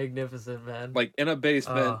 That's magnificent, man. Like in a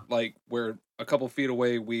basement, like where a couple feet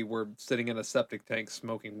away we were sitting in a septic tank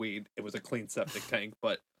smoking weed. It was a clean septic tank,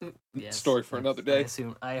 but Yes, story for yes, another I day.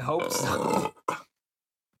 assume. I hope so.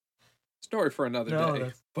 Story for another No, day.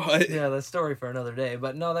 that's- But Yeah, that's story for another day.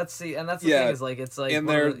 But no, that's the Yeah, thing is like it's like in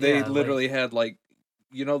one of there the- they yeah, like- literally had like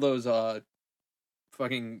those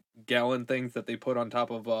fucking gallon things that they put on top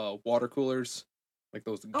of water coolers, like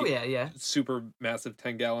those Oh yeah. super massive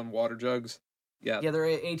 10-gallon water jugs. Yeah, Yeah, they're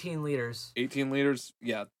 18 liters. 18 liters.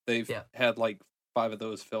 Yeah, they've Yeah. had like 5 of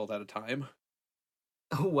those filled at a time.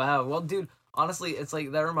 Oh wow. Well, dude, honestly, it's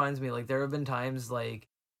like that reminds me like there have been times like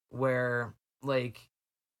where like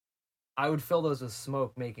I would fill those with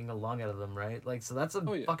smoke making a lung out of them, right? Like so that's a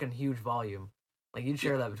Oh, yeah. fucking huge volume. Like you'd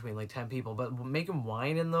share that between like 10 people, but making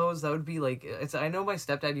wine in those, that would be like it's I know my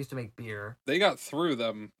stepdad used to make beer They got through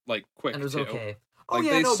them like quick and it was too. okay. Oh Like,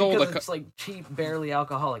 yeah, they no, sold because a it's like cheap, barely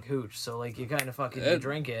alcoholic hooch. So like you kind of fucking you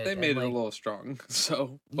drink it. They and, made it a like, little strong.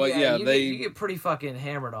 So, but yeah, you they get pretty fucking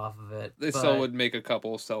hammered off of it. they but, still would make a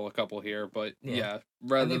couple, sell a couple here, but yeah, and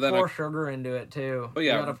rather they than pour sugar into it too. But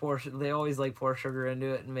You yeah. gotta pour. They always like pour sugar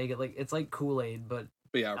into it and make it like it's like Kool-Aid, but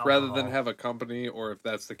rather than alcohol. have a company, or if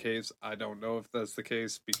that's the case, I don't know if that's the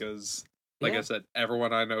case because, like Yeah. I said,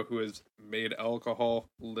 everyone I know who has made alcohol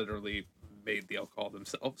literally made the alcohol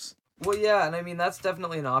themselves. well, yeah, and I mean that's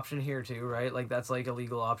definitely an option here too, right? Like that's like a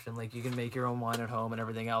legal option. Like you can make your own wine at home and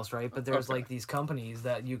everything else, right? But there's Okay. like these companies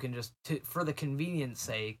that you can just for the convenience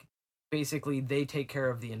sake, basically they take care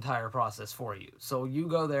of the entire process for you. So you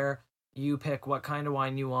go there, you pick what kind of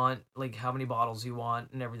wine you want, like how many bottles you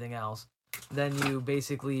want, and everything else. Then you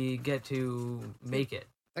basically get to make it.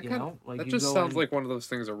 That You kind know, like that you just go sounds and- like one of those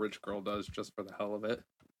things a rich girl does just for the hell of it.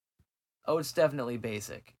 Oh, it's definitely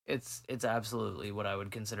basic. It's absolutely what I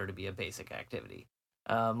would consider to be a basic activity.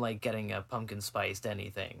 Like getting a pumpkin spiced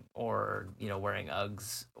anything, or wearing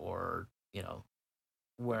Uggs, or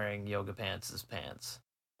wearing yoga pants as pants,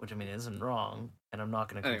 which I mean isn't wrong, and I'm not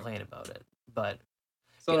going to Anyway. complain about it. But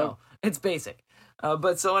So it's basic.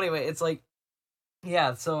 But so anyway, it's like,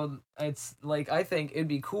 yeah, so it's like I think it'd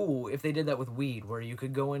be cool if they did that with weed, where you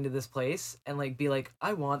could go into this place and like be like,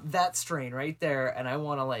 I want that strain right there, and I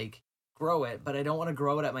want to like grow it, but I don't want to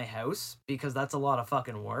grow it at my house because that's a lot of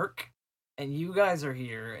fucking work. And you guys are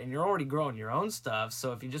here, and you're already growing your own stuff.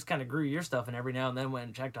 So if you just kind of grew your stuff, and every now and then went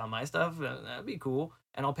and checked on my stuff, that'd be cool,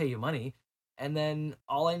 and I'll pay you money. And then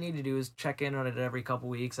all I need to do is check in on it every couple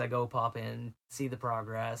weeks. I go pop in, see the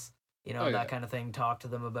progress, Oh, that yeah. kind of thing. Talk to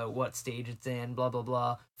them about what stage it's in, blah, blah,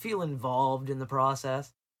 blah. Feel involved in the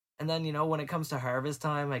process. And then, when it comes to harvest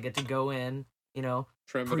time, I get to go in, trim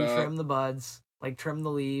it pre-trim up, the buds, like trim the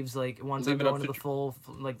leaves, like once Leave I it go up into to the full,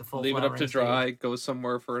 like the full leave it up to flowering stage. dry, go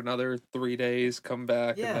somewhere for another 3 days, come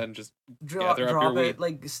back, Yeah. and then just Drop gather up your it, weed.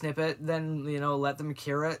 like snip it, then let them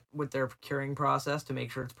cure it with their curing process to make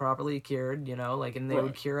sure it's properly cured. And they would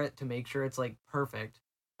Right. cure it to make sure it's like perfect,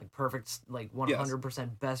 like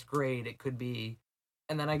 100% best grade it could be.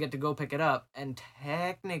 And then I get to go pick it up, and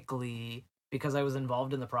technically, because I was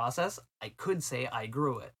involved in the process, I could say I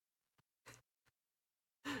grew it.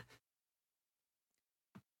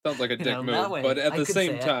 Sounds like a dick that move, way, but at I the could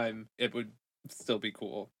same say it. time, it would still be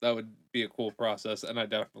cool. That would be a cool process, and I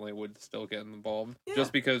definitely would still get involved. Yeah.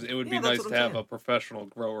 Just because it would be Yeah, that's nice what to I'm have saying. a professional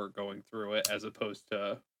grower going through it, as opposed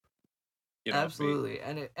to, me. Absolutely.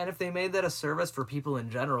 And if they made that a service for people in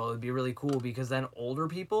general, it would be really cool, because then older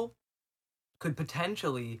people could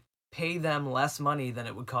potentially pay them less money than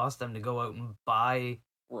it would cost them to go out and buy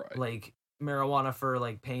Right. like marijuana for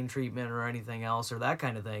like pain treatment or anything else or that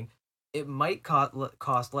kind of thing. It might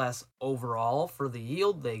cost less overall for the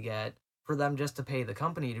yield they get for them just to pay the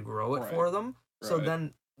company to grow it Right. for them. So Right.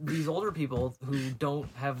 then these older people who don't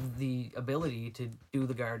have the ability to do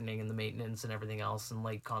the gardening and the maintenance and everything else and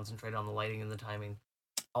like concentrate on the lighting and the timing,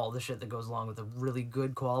 all the shit that goes along with a really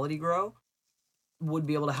good quality grow, would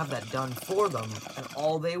be able to have that done for them, and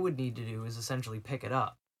all they would need to do is essentially pick it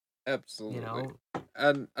up. Absolutely. You know,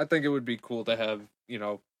 And I think it would be cool to have,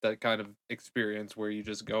 that kind of experience where you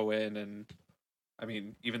just go in and, I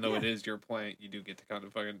mean, even though it is your plant, you do get to kind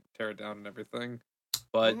of fucking tear it down and everything.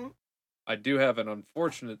 But Mhm. I do have an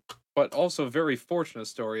unfortunate, but also very fortunate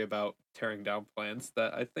story about tearing down plants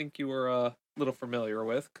that I think you were a little familiar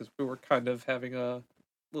with, because we were kind of having a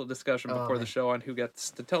little discussion Oh, before the man. show on who gets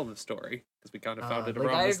to tell the story, because we kind of found it like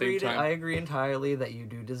around I the same time. I agree entirely that you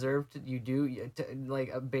do deserve to. You do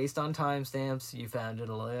based on timestamps. You found it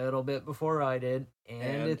a little bit before I did,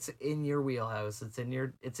 and it's in your wheelhouse. It's in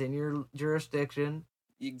your jurisdiction.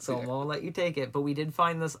 So I'm Exactly. gonna let you take it. But we did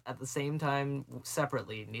find this at the same time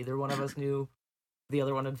separately. Neither one of us knew the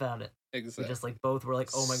other one had found it. We Exactly. just like both were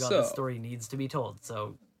like, oh my god, this So- story needs to be told.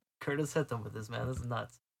 So Curtis hit them with this, man. This is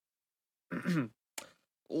nuts.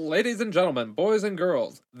 Ladies and gentlemen, boys and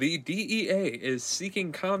girls, the DEA is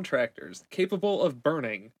seeking contractors capable of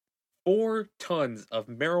burning 4 tons of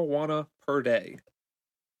marijuana per day.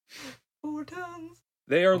 4 tons.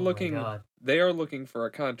 They are Oh my looking God. for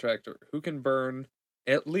a contractor who can burn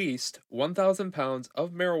at least 1,000 pounds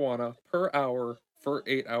of marijuana per hour for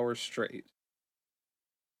 8 hours straight.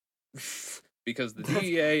 Because the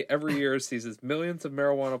DEA every year seizes millions of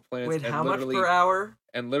marijuana plants Wait, and how much literally per hour?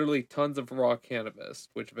 tons of raw cannabis,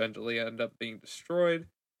 which eventually end up being destroyed,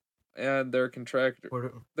 and their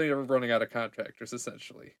contractor they are running out of contractors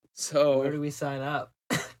essentially. So Where do we sign up?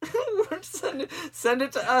 Send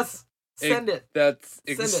it to us. Send it. That's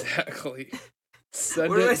Send it. exactly. Send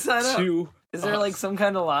Where do I it sign up? to Is there like us. some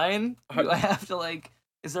kind of line? Do I- I have to like?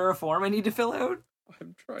 Is there a form I need to fill out?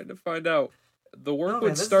 I'm trying to find out. The work No, man,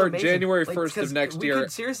 would this is start amazing. January Like, 1st 'cause of next we year.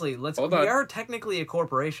 could, seriously, Hold we on. are technically a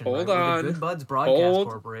corporation. Hold right? We're on. the Good Buds Broadcast Hold.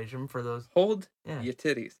 Corporation for those. Hold Yeah. your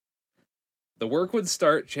titties. The work would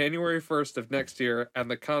start January 1st of next year, and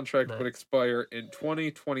the contract Right. would expire in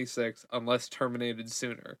 2026 unless terminated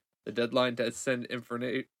sooner. The deadline to send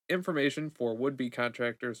information for would-be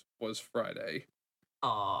contractors was Friday.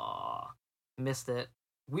 Aw, missed it.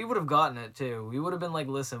 We would have gotten it too. We would have been like,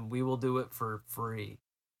 listen, we will do it for free.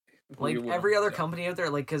 Like We would- every other yeah. company out there,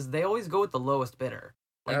 like, because they always go with the lowest bidder.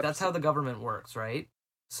 Like, that's how the government works, right?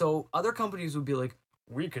 So other companies would be like,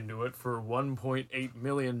 we can do it for $1.8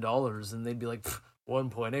 million. And they'd be like,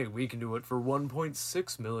 1.8, we can do it for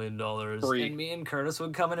 $1.6 million. Free. And me and Curtis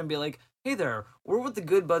would come in and be like, hey there, we're with the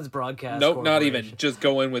Good Buds Broadcast Nope, not even. Corporation." Just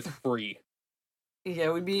go in with free.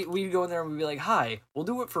 Yeah, we'd go in there and we'd be like, hi, we'll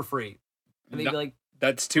do it for free. And they'd No, be like,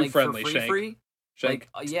 that's too like, friendly, for Shank. free? Shank.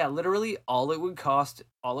 Like, yeah, literally all it would cost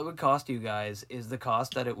you guys is the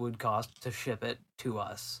cost that it would cost to ship it to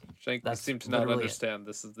us. Shank, you that's seem to not literally it. understand.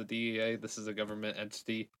 This is the DEA. This is a government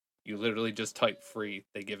entity. You literally just type free.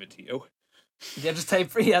 They give it to you. Yeah, just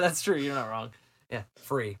type free. Yeah, that's true. You're not wrong. Yeah,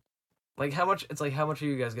 free. Like how much? It's like how much are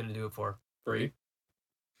you guys gonna do it for? Free.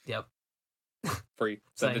 Yep. Free.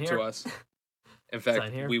 Send Sign it here. to us. In fact,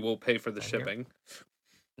 Sign here. we will pay for the Sign here. shipping.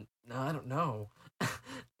 No, I don't know.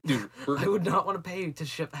 Dude, I would not want to pay to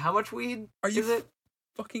ship. How much weed Are you is it?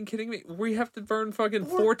 fucking kidding me? We have to burn fucking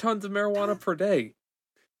 4 4 tons of marijuana per day.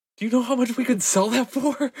 Do you know how much we could sell that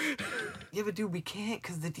for? Yeah, but dude, we can't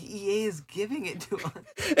because the DEA is giving it to us.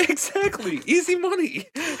 Exactly. Easy money.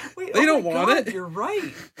 Wait, They oh don't my want God, it. You're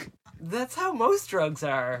right. That's how most drugs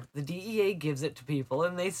are. The DEA gives it to people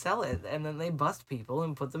and they sell it, and then they bust people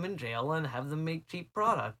and put them in jail and have them make cheap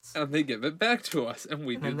products. And they give it back to us, and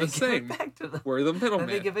we And do then the they same. give it back to them. We're the And then they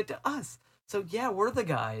middleman. give it to us. So yeah, we're the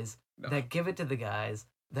guys No. that give it to the guys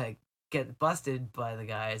that get busted by the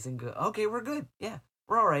guys and go, okay, we're good. Yeah,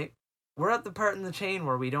 we're all right. We're at the part in the chain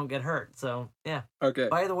where we don't get hurt. So yeah. Okay.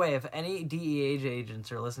 By the way, if any DEA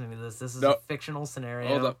agents are listening to this, this is No. a fictional scenario.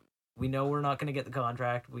 Hold up. We know we're not going to get the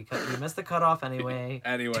contract. We missed the cutoff anyway.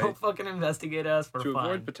 Anyway, Don't fucking investigate us. We're to fine.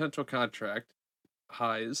 avoid potential contract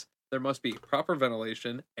highs, there must be proper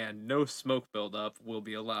ventilation and no smoke buildup will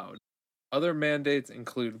be allowed. Other mandates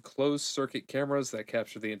include closed circuit cameras that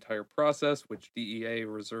capture the entire process, which DEA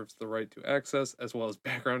reserves the right to access, as well as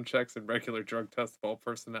background checks and regular drug tests of all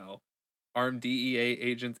personnel. Armed DEA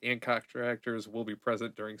agents and contractors will be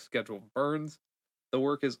present during scheduled burns. The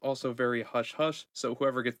work is also very hush-hush, so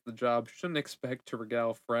whoever gets the job shouldn't expect to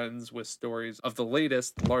regale friends with stories of the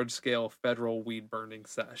latest large-scale federal weed-burning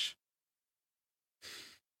sesh.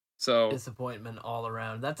 So, Disappointment all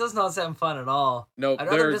around. That does not sound fun at all. nope, I'd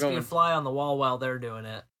rather they're just be a going... fly on the wall while they're doing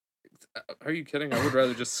it. Are you kidding? I would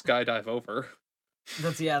rather just skydive over.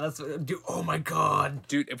 Dude, oh my god.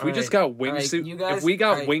 Dude, if we just got wingsuit... you guys, if we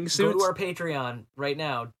got go wingsuits... to our Patreon right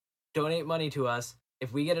now. Donate money to us.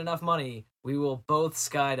 If we get enough money, we will both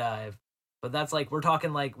skydive. But that's like, we're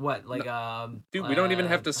talking like what? Like, Dude, we don't even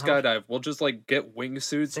have to skydive. We'll just, like, get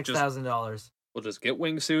wingsuits. $6,000. We'll just get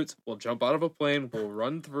wingsuits, we'll jump out of a plane, we'll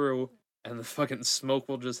run through, and the fucking smoke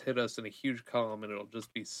will just hit us in a huge column, and it'll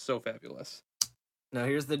just be so fabulous. Now,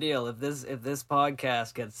 here's the deal. If this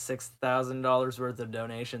podcast gets $6,000 worth of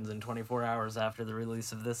donations in 24 hours after the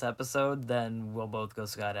release of this episode, then we'll both go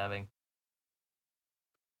skydiving.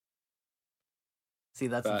 See,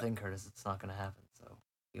 that's the thing, Curtis. It's not going to happen, so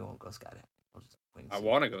you won't go skydiving. We'll just I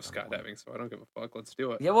want to go skydiving, so I don't give a fuck. Let's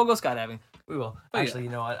do it. Yeah, we'll go skydiving. We will. But Actually, you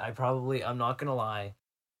know what? I'm not going to lie.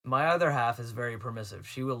 My other half is very permissive.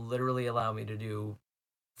 She will literally allow me to do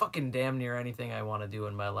fucking damn near anything I want to do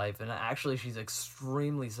in my life. And actually, she's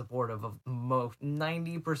extremely supportive of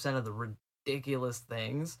 90% of the ridiculous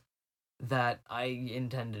things that I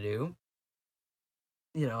intend to do,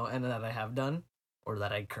 you know, and that I have done, or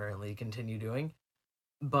that I currently continue doing.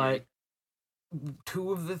 But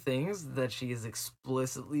two of the things that she has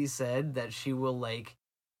explicitly said that she will, like,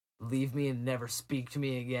 leave me and never speak to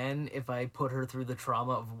me again if I put her through the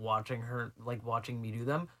trauma of watching me do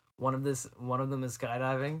them. One of them is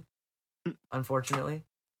skydiving, unfortunately.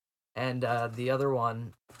 And the other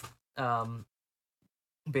one,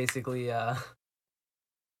 basically, and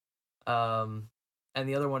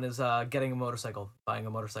the other one is buying a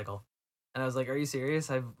motorcycle. And I was like, "Are you serious?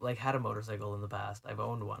 I've like had a motorcycle in the past. I've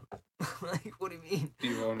owned one." Like, what do you mean? Do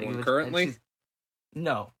you own one currently?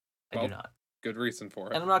 No, I do not. Good reason for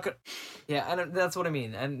it. And I'm not gonna. Yeah, and that's what I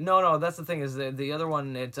mean. And no, that's the thing is the other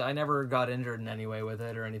one. I never got injured in any way with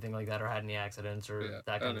it or anything like that, or had any accidents or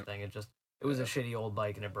that kind of thing. It was a shitty old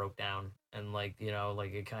bike and it broke down, and like, you know,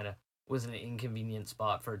 like it kind of was an inconvenient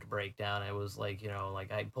spot for it to break down. It was like, you know,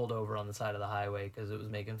 like I pulled over on the side of the highway because it was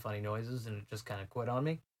making funny noises and it just kind of quit on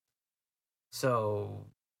me. So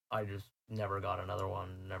I just never got another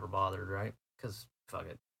one, never bothered, right? Because fuck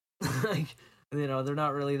it. Like, you know, they're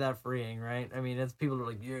not really that freeing, right? I mean, it's people are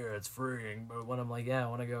like, yeah, it's freeing. But when I'm like, yeah, I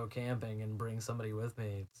want to go camping and bring somebody with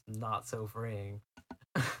me, it's not so freeing.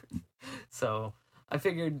 So I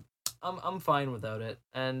figured I'm fine without it.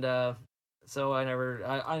 And so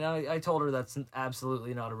I told her that's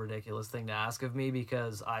absolutely not a ridiculous thing to ask of me,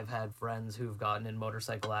 because I've had friends who've gotten in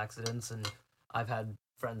motorcycle accidents, and I've had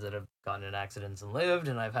friends that have gotten in accidents and lived,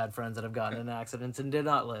 and I've had friends that have gotten in accidents and did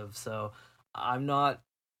not live. So I'm not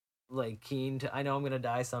like keen to. I know I'm gonna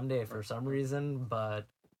die someday for some reason, but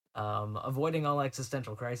avoiding all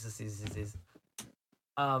existential crises is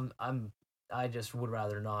I just would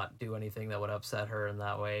rather not do anything that would upset her in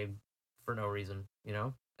that way for no reason, you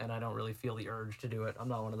know. And I don't really feel the urge to do it. I'm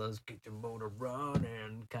not one of those get your motor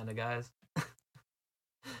running kind of guys.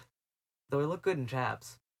 Though I look good in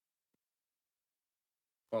chaps.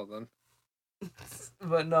 Well then.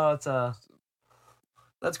 But no, it's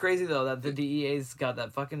that's crazy though that the DEA's got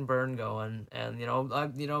that fucking burn going, and you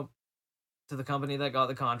know, to the company that got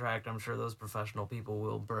the contract, I'm sure those professional people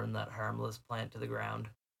will burn that harmless plant to the ground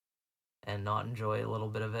and not enjoy a little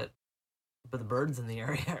bit of it. But the birds in the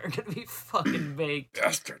area are gonna be fucking baked.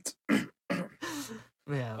 Bastards.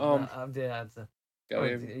 Yeah, it's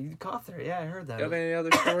you coughed there. Yeah, I heard that. Got any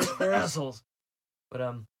other stories for us? Assholes.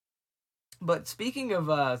 But speaking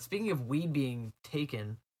of weed being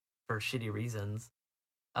taken for shitty reasons,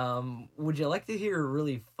 would you like to hear a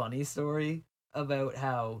really funny story about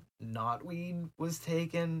how not weed was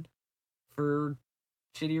taken for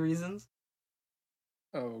shitty reasons?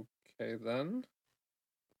 Okay then.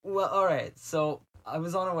 Well, all right. So I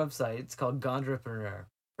was on a website. It's called Gandrapreneur.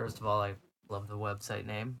 First of all, I love the website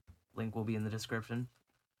name. Link will be in the description.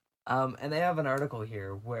 And they have an article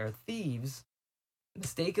here where thieves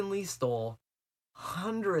mistakenly stole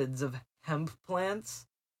hundreds of hemp plants,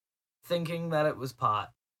 thinking that it was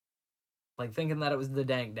pot, like thinking that it was the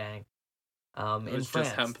dank dank. It was in France,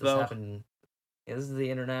 just hemp this though. happened. Yeah, this is the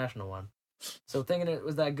international one. So thinking it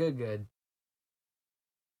was that good,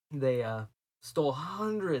 they stole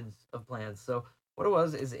hundreds of plants. So what it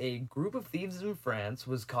was is a group of thieves in France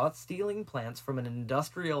was caught stealing plants from an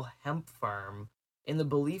industrial hemp farm in the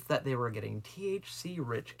belief that they were getting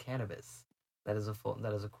THC-rich cannabis. That is a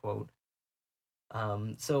quote.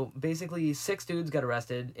 So basically, 6 dudes got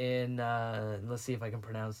arrested in. Let's see if I can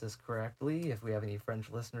pronounce this correctly. If we have any French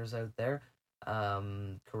listeners out there,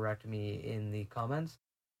 correct me in the comments.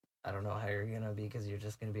 I don't know how you're gonna be because you're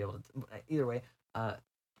just gonna be able to. Either way,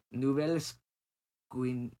 Nouvelle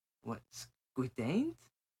Squitaine?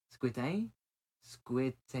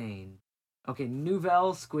 Squitaine. Okay,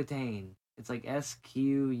 Nouvelle Squitaine. It's like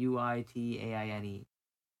Squitaine.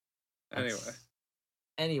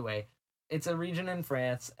 Anyway, it's a region in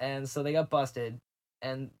France, and so they got busted,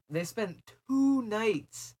 and they spent 2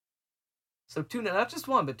 nights. So 2, not just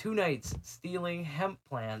 1, but 2 nights stealing hemp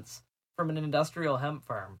plants from an industrial hemp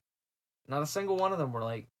farm. Not a single one of them were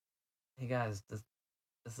like, "Hey guys, this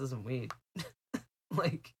isn't weed."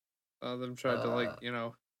 Like, them tried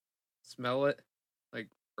to smell it,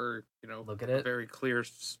 or look at it, very clear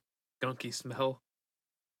skunky smell,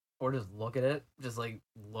 or just look at it, just like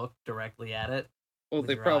look directly at it. Well,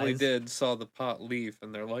 they probably saw the pot leaf,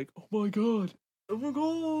 and they're like, "Oh my god,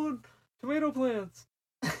 tomato plants."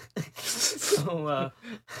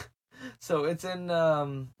 So it's in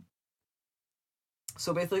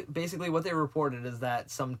So basically what they reported is that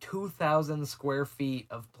some 2,000 square feet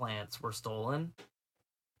of plants were stolen.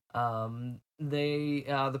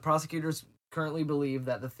 The prosecutors currently believe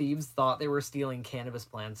that the thieves thought they were stealing cannabis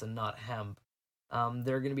plants and not hemp.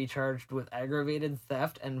 They're going to be charged with aggravated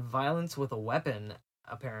theft and violence with a weapon,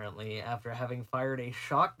 apparently, after having fired a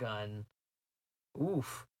shotgun.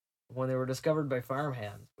 Oof. When they were discovered by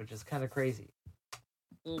farmhands, which is kind of crazy.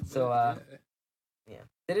 Yeah.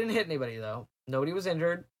 They didn't hit anybody, though. Nobody was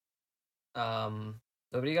injured.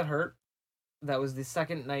 Nobody got hurt. That was the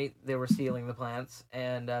second night they were stealing the plants,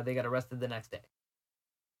 and they got arrested the next day.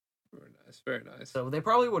 Very nice, very nice. So they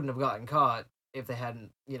probably wouldn't have gotten caught if they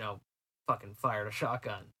hadn't, fucking fired a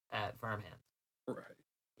shotgun at farmhands. Right.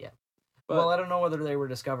 Yeah. Well, I don't know whether they were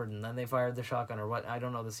discovered and then they fired the shotgun or what. I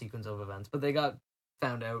don't know the sequence of events, but they got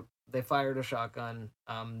found out. They fired a shotgun.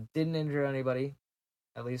 Didn't injure anybody,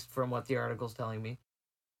 at least from what the article's telling me.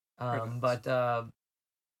 But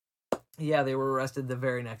yeah, they were arrested the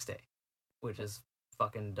very next day, which is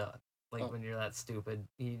fucking duh. Like, when you're that stupid,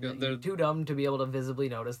 you're too dumb to be able to visibly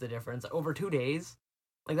notice the difference over 2 days.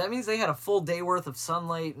 Like, that means they had a full day worth of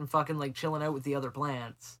sunlight and fucking, like, chilling out with the other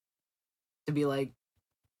plants to be like,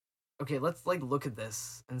 okay, let's, like, look at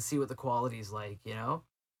this and see what the quality's like, And,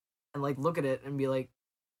 like, look at it and be like,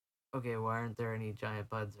 okay, why aren't there any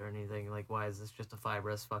giant buds or anything? Like, why is this just a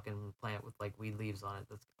fibrous fucking plant with, like, weed leaves on it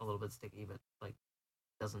that's a little bit sticky, but, like,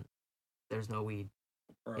 there's no weed.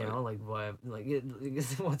 Right. Like, why, like,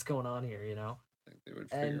 what's going on here, I think they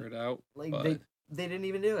would figure it out. Like, they didn't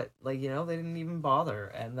even do it. Like, they didn't even bother,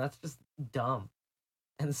 and that's just dumb.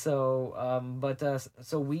 And so,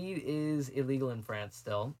 so weed is illegal in France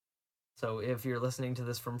still. So if you're listening to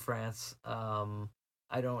this from France,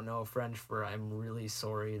 I don't know French for I'm really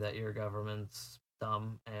sorry that your government's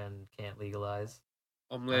dumb and can't legalize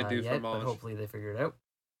yet, but hopefully they figure it out.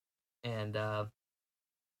 And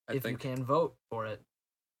if you can vote for it,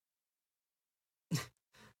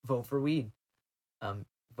 vote for weed.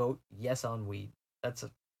 Vote yes on weed. That's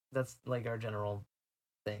like our general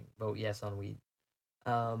thing. Vote yes on weed.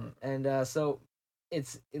 And so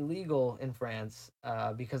it's illegal in France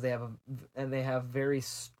because they have very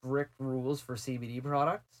strict rules for CBD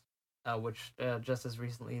products, which just as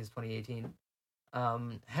recently as 2018,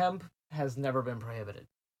 hemp has never been prohibited.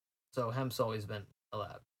 So hemp's always been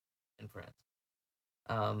allowed in France.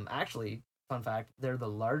 Actually, fun fact, they're the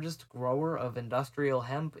largest grower of industrial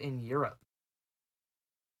hemp in Europe.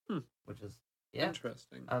 Which is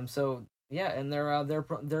interesting. So yeah, and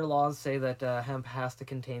their laws say that hemp has to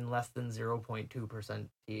contain less than 0.2%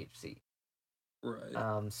 THC.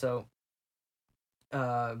 Right. So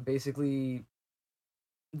basically,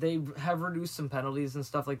 they have reduced some penalties and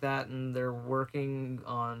stuff like that, and they're working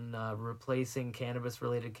on replacing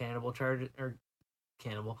cannabis-related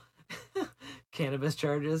cannabis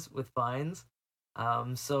charges with fines,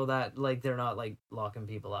 so that like they're not like locking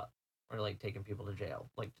people up or like taking people to jail.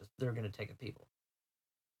 Like, just they're gonna take people,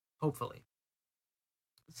 hopefully.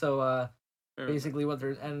 So basically, what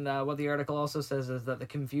the article also says is that the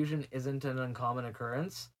confusion isn't an uncommon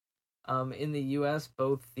occurrence. In the U.S.,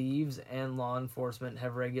 both thieves and law enforcement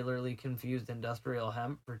have regularly confused industrial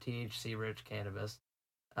hemp for THC-rich cannabis.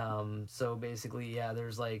 So basically, yeah,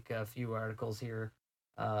 there's like a few articles here,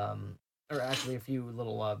 or actually a few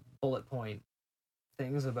little bullet point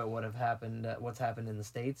things about what's happened in the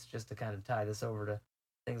States, just to kind of tie this over to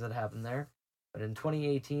things that happened there. But in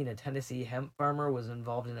 2018, a Tennessee hemp farmer was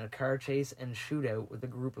involved in a car chase and shootout with a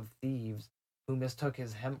group of thieves who mistook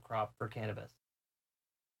his hemp crop for cannabis.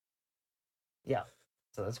 Yeah,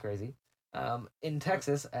 so that's crazy. In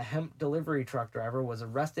Texas, a hemp delivery truck driver was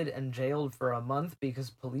arrested and jailed for a month because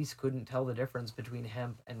police couldn't tell the difference between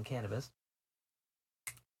hemp and cannabis.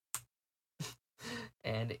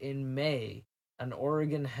 And in May, an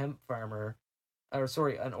Oregon hemp farm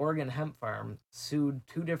sued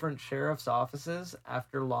 2 different sheriff's offices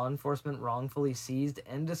after law enforcement wrongfully seized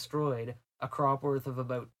and destroyed a crop worth of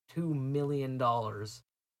about $2 million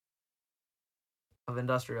of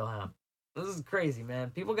industrial hemp. This is crazy, man.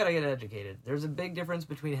 People gotta get educated. There's a big difference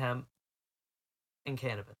between hemp and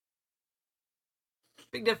cannabis.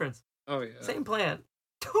 Big difference. Oh, yeah. Same plant.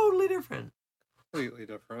 Totally different. Completely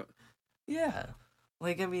different. Yeah.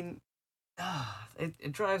 Like, I mean,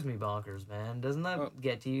 it drives me bonkers, man. Doesn't that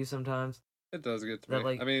get to you sometimes? It does get to That, me.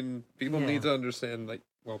 like, I mean, people need to understand, like,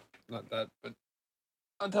 well, not that, but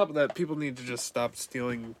on top of that, people need to just stop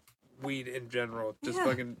stealing weed in general. Just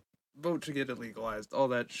fucking vote to get it legalized. All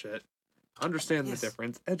that shit. Understand the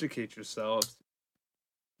difference. Educate yourselves.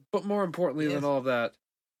 But more importantly than all of that,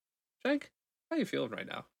 Shank, how you feeling right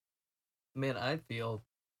now? Man, I feel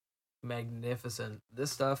magnificent.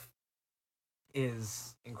 This stuff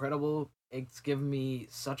is incredible. It's given me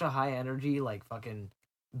such a high energy, like fucking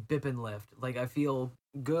bip and lift. Like, I feel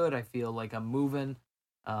good. I feel like I'm moving.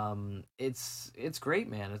 It's great,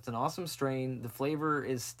 man. It's an awesome strain. The flavor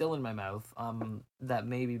is still in my mouth. That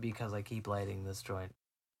may be because I keep lighting this joint.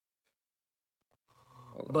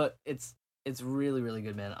 But it's really, really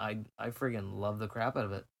good, man. I friggin' love the crap out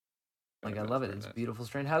of it. Like, I love it. It's a beautiful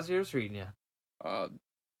strain. How's yours treating you?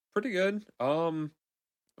 Pretty good. I'm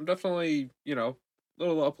definitely, a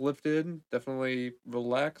little uplifted, definitely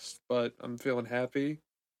relaxed, but I'm feeling happy.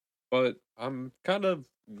 But I'm kind of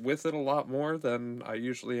with it a lot more than I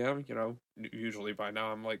usually am. Usually by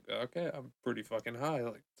now I'm like, okay, I'm pretty fucking high.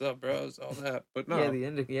 Like, what's up, bros? All that. But no. The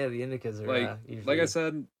indicas are usually... Like I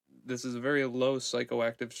said, this is a very low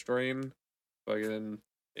psychoactive strain. But in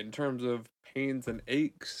terms of pains and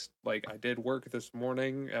aches, like, I did work this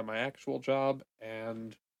morning at my actual job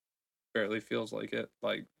and barely feels like it.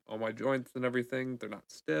 Like, all my joints and everything, they're not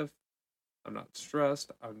stiff. I'm not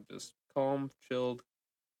stressed. I'm just calm, chilled,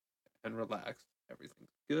 and relaxed. Everything's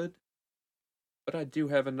good. But I do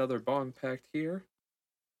have another bong packed here.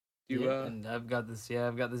 And I've got this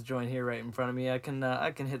joint here right in front of me. I can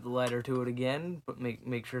hit the lighter to it again, but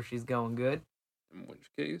make sure she's going good. In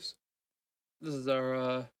which case, this is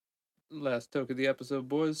our last toke of the episode,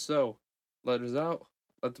 boys. So, lighters out.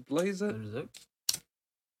 Let's blaze it. There's it.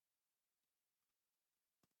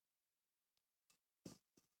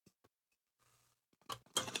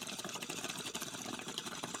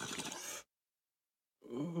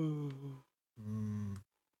 Ooh.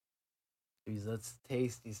 Jeez, that's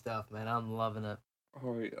tasty stuff, man. I'm loving it.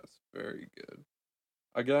 Oh, yes. Very good.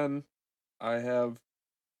 Again, I have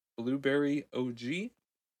Blueberry OG.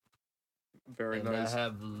 Very nice.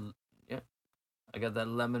 I got that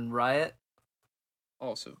Lemon Riot.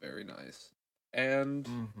 Also very nice. And,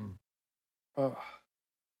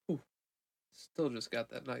 still just got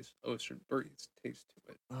that nice ocean breeze taste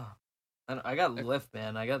to it. And I got lift,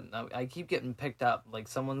 man. I keep getting picked up. Like,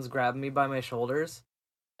 someone's grabbing me by my shoulders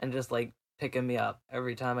and just, like, picking me up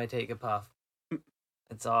every time I take a puff.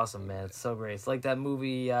 It's awesome, man. It's so great. It's like that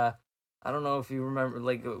movie, I don't know if you remember,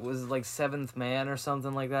 like, it was like Seventh Man or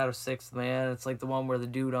something like that, or Sixth Man. It's like the one where the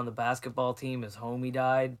dude on the basketball team, his homie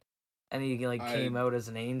died, and he, like, came out as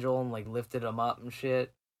an angel and, like, lifted him up and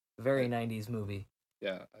shit. Very 90s movie.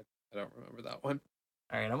 Yeah, I don't remember that one.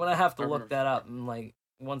 Alright, I'm gonna have to look that up, and, like,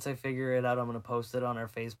 once I figure it out, I'm gonna post it on our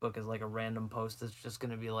Facebook as, like, a random post that's just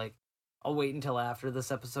gonna be, like, I'll wait until after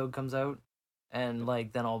this episode comes out, and,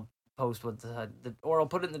 like, then I'll post what or I'll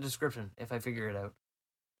put it in the description if I figure it out.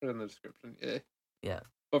 Put it in the description, yeah. Yeah.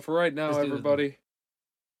 But for right now, everybody,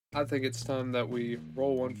 I think it's time that we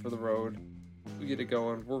roll one for the road. We get it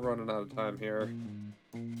going. We're running out of time here.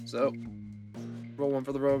 So, roll one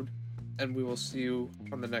for the road, and we will see you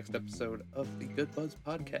on the next episode of the Good Buds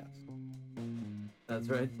Podcast. That's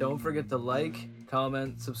right. Don't forget to like,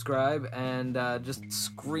 comment, subscribe, and just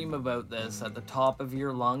scream about this at the top of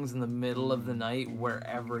your lungs in the middle of the night,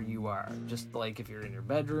 wherever you are. Just like if you're in your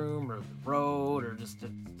bedroom or the road, or just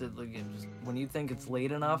when you think it's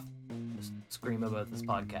late enough, just scream about this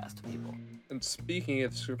podcast to people. And speaking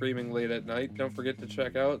of screaming late at night, don't forget to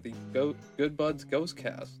check out the Good Buds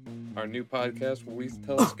Ghostcast, our new podcast where we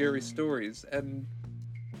tell scary stories and,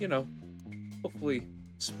 hopefully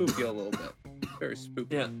spook you a little bit. Very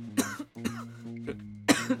spooky. Yeah.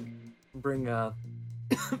 Bring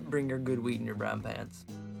your good wheat in your brown pants.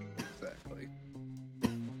 Exactly.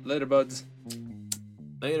 Later, buds.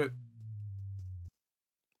 Later.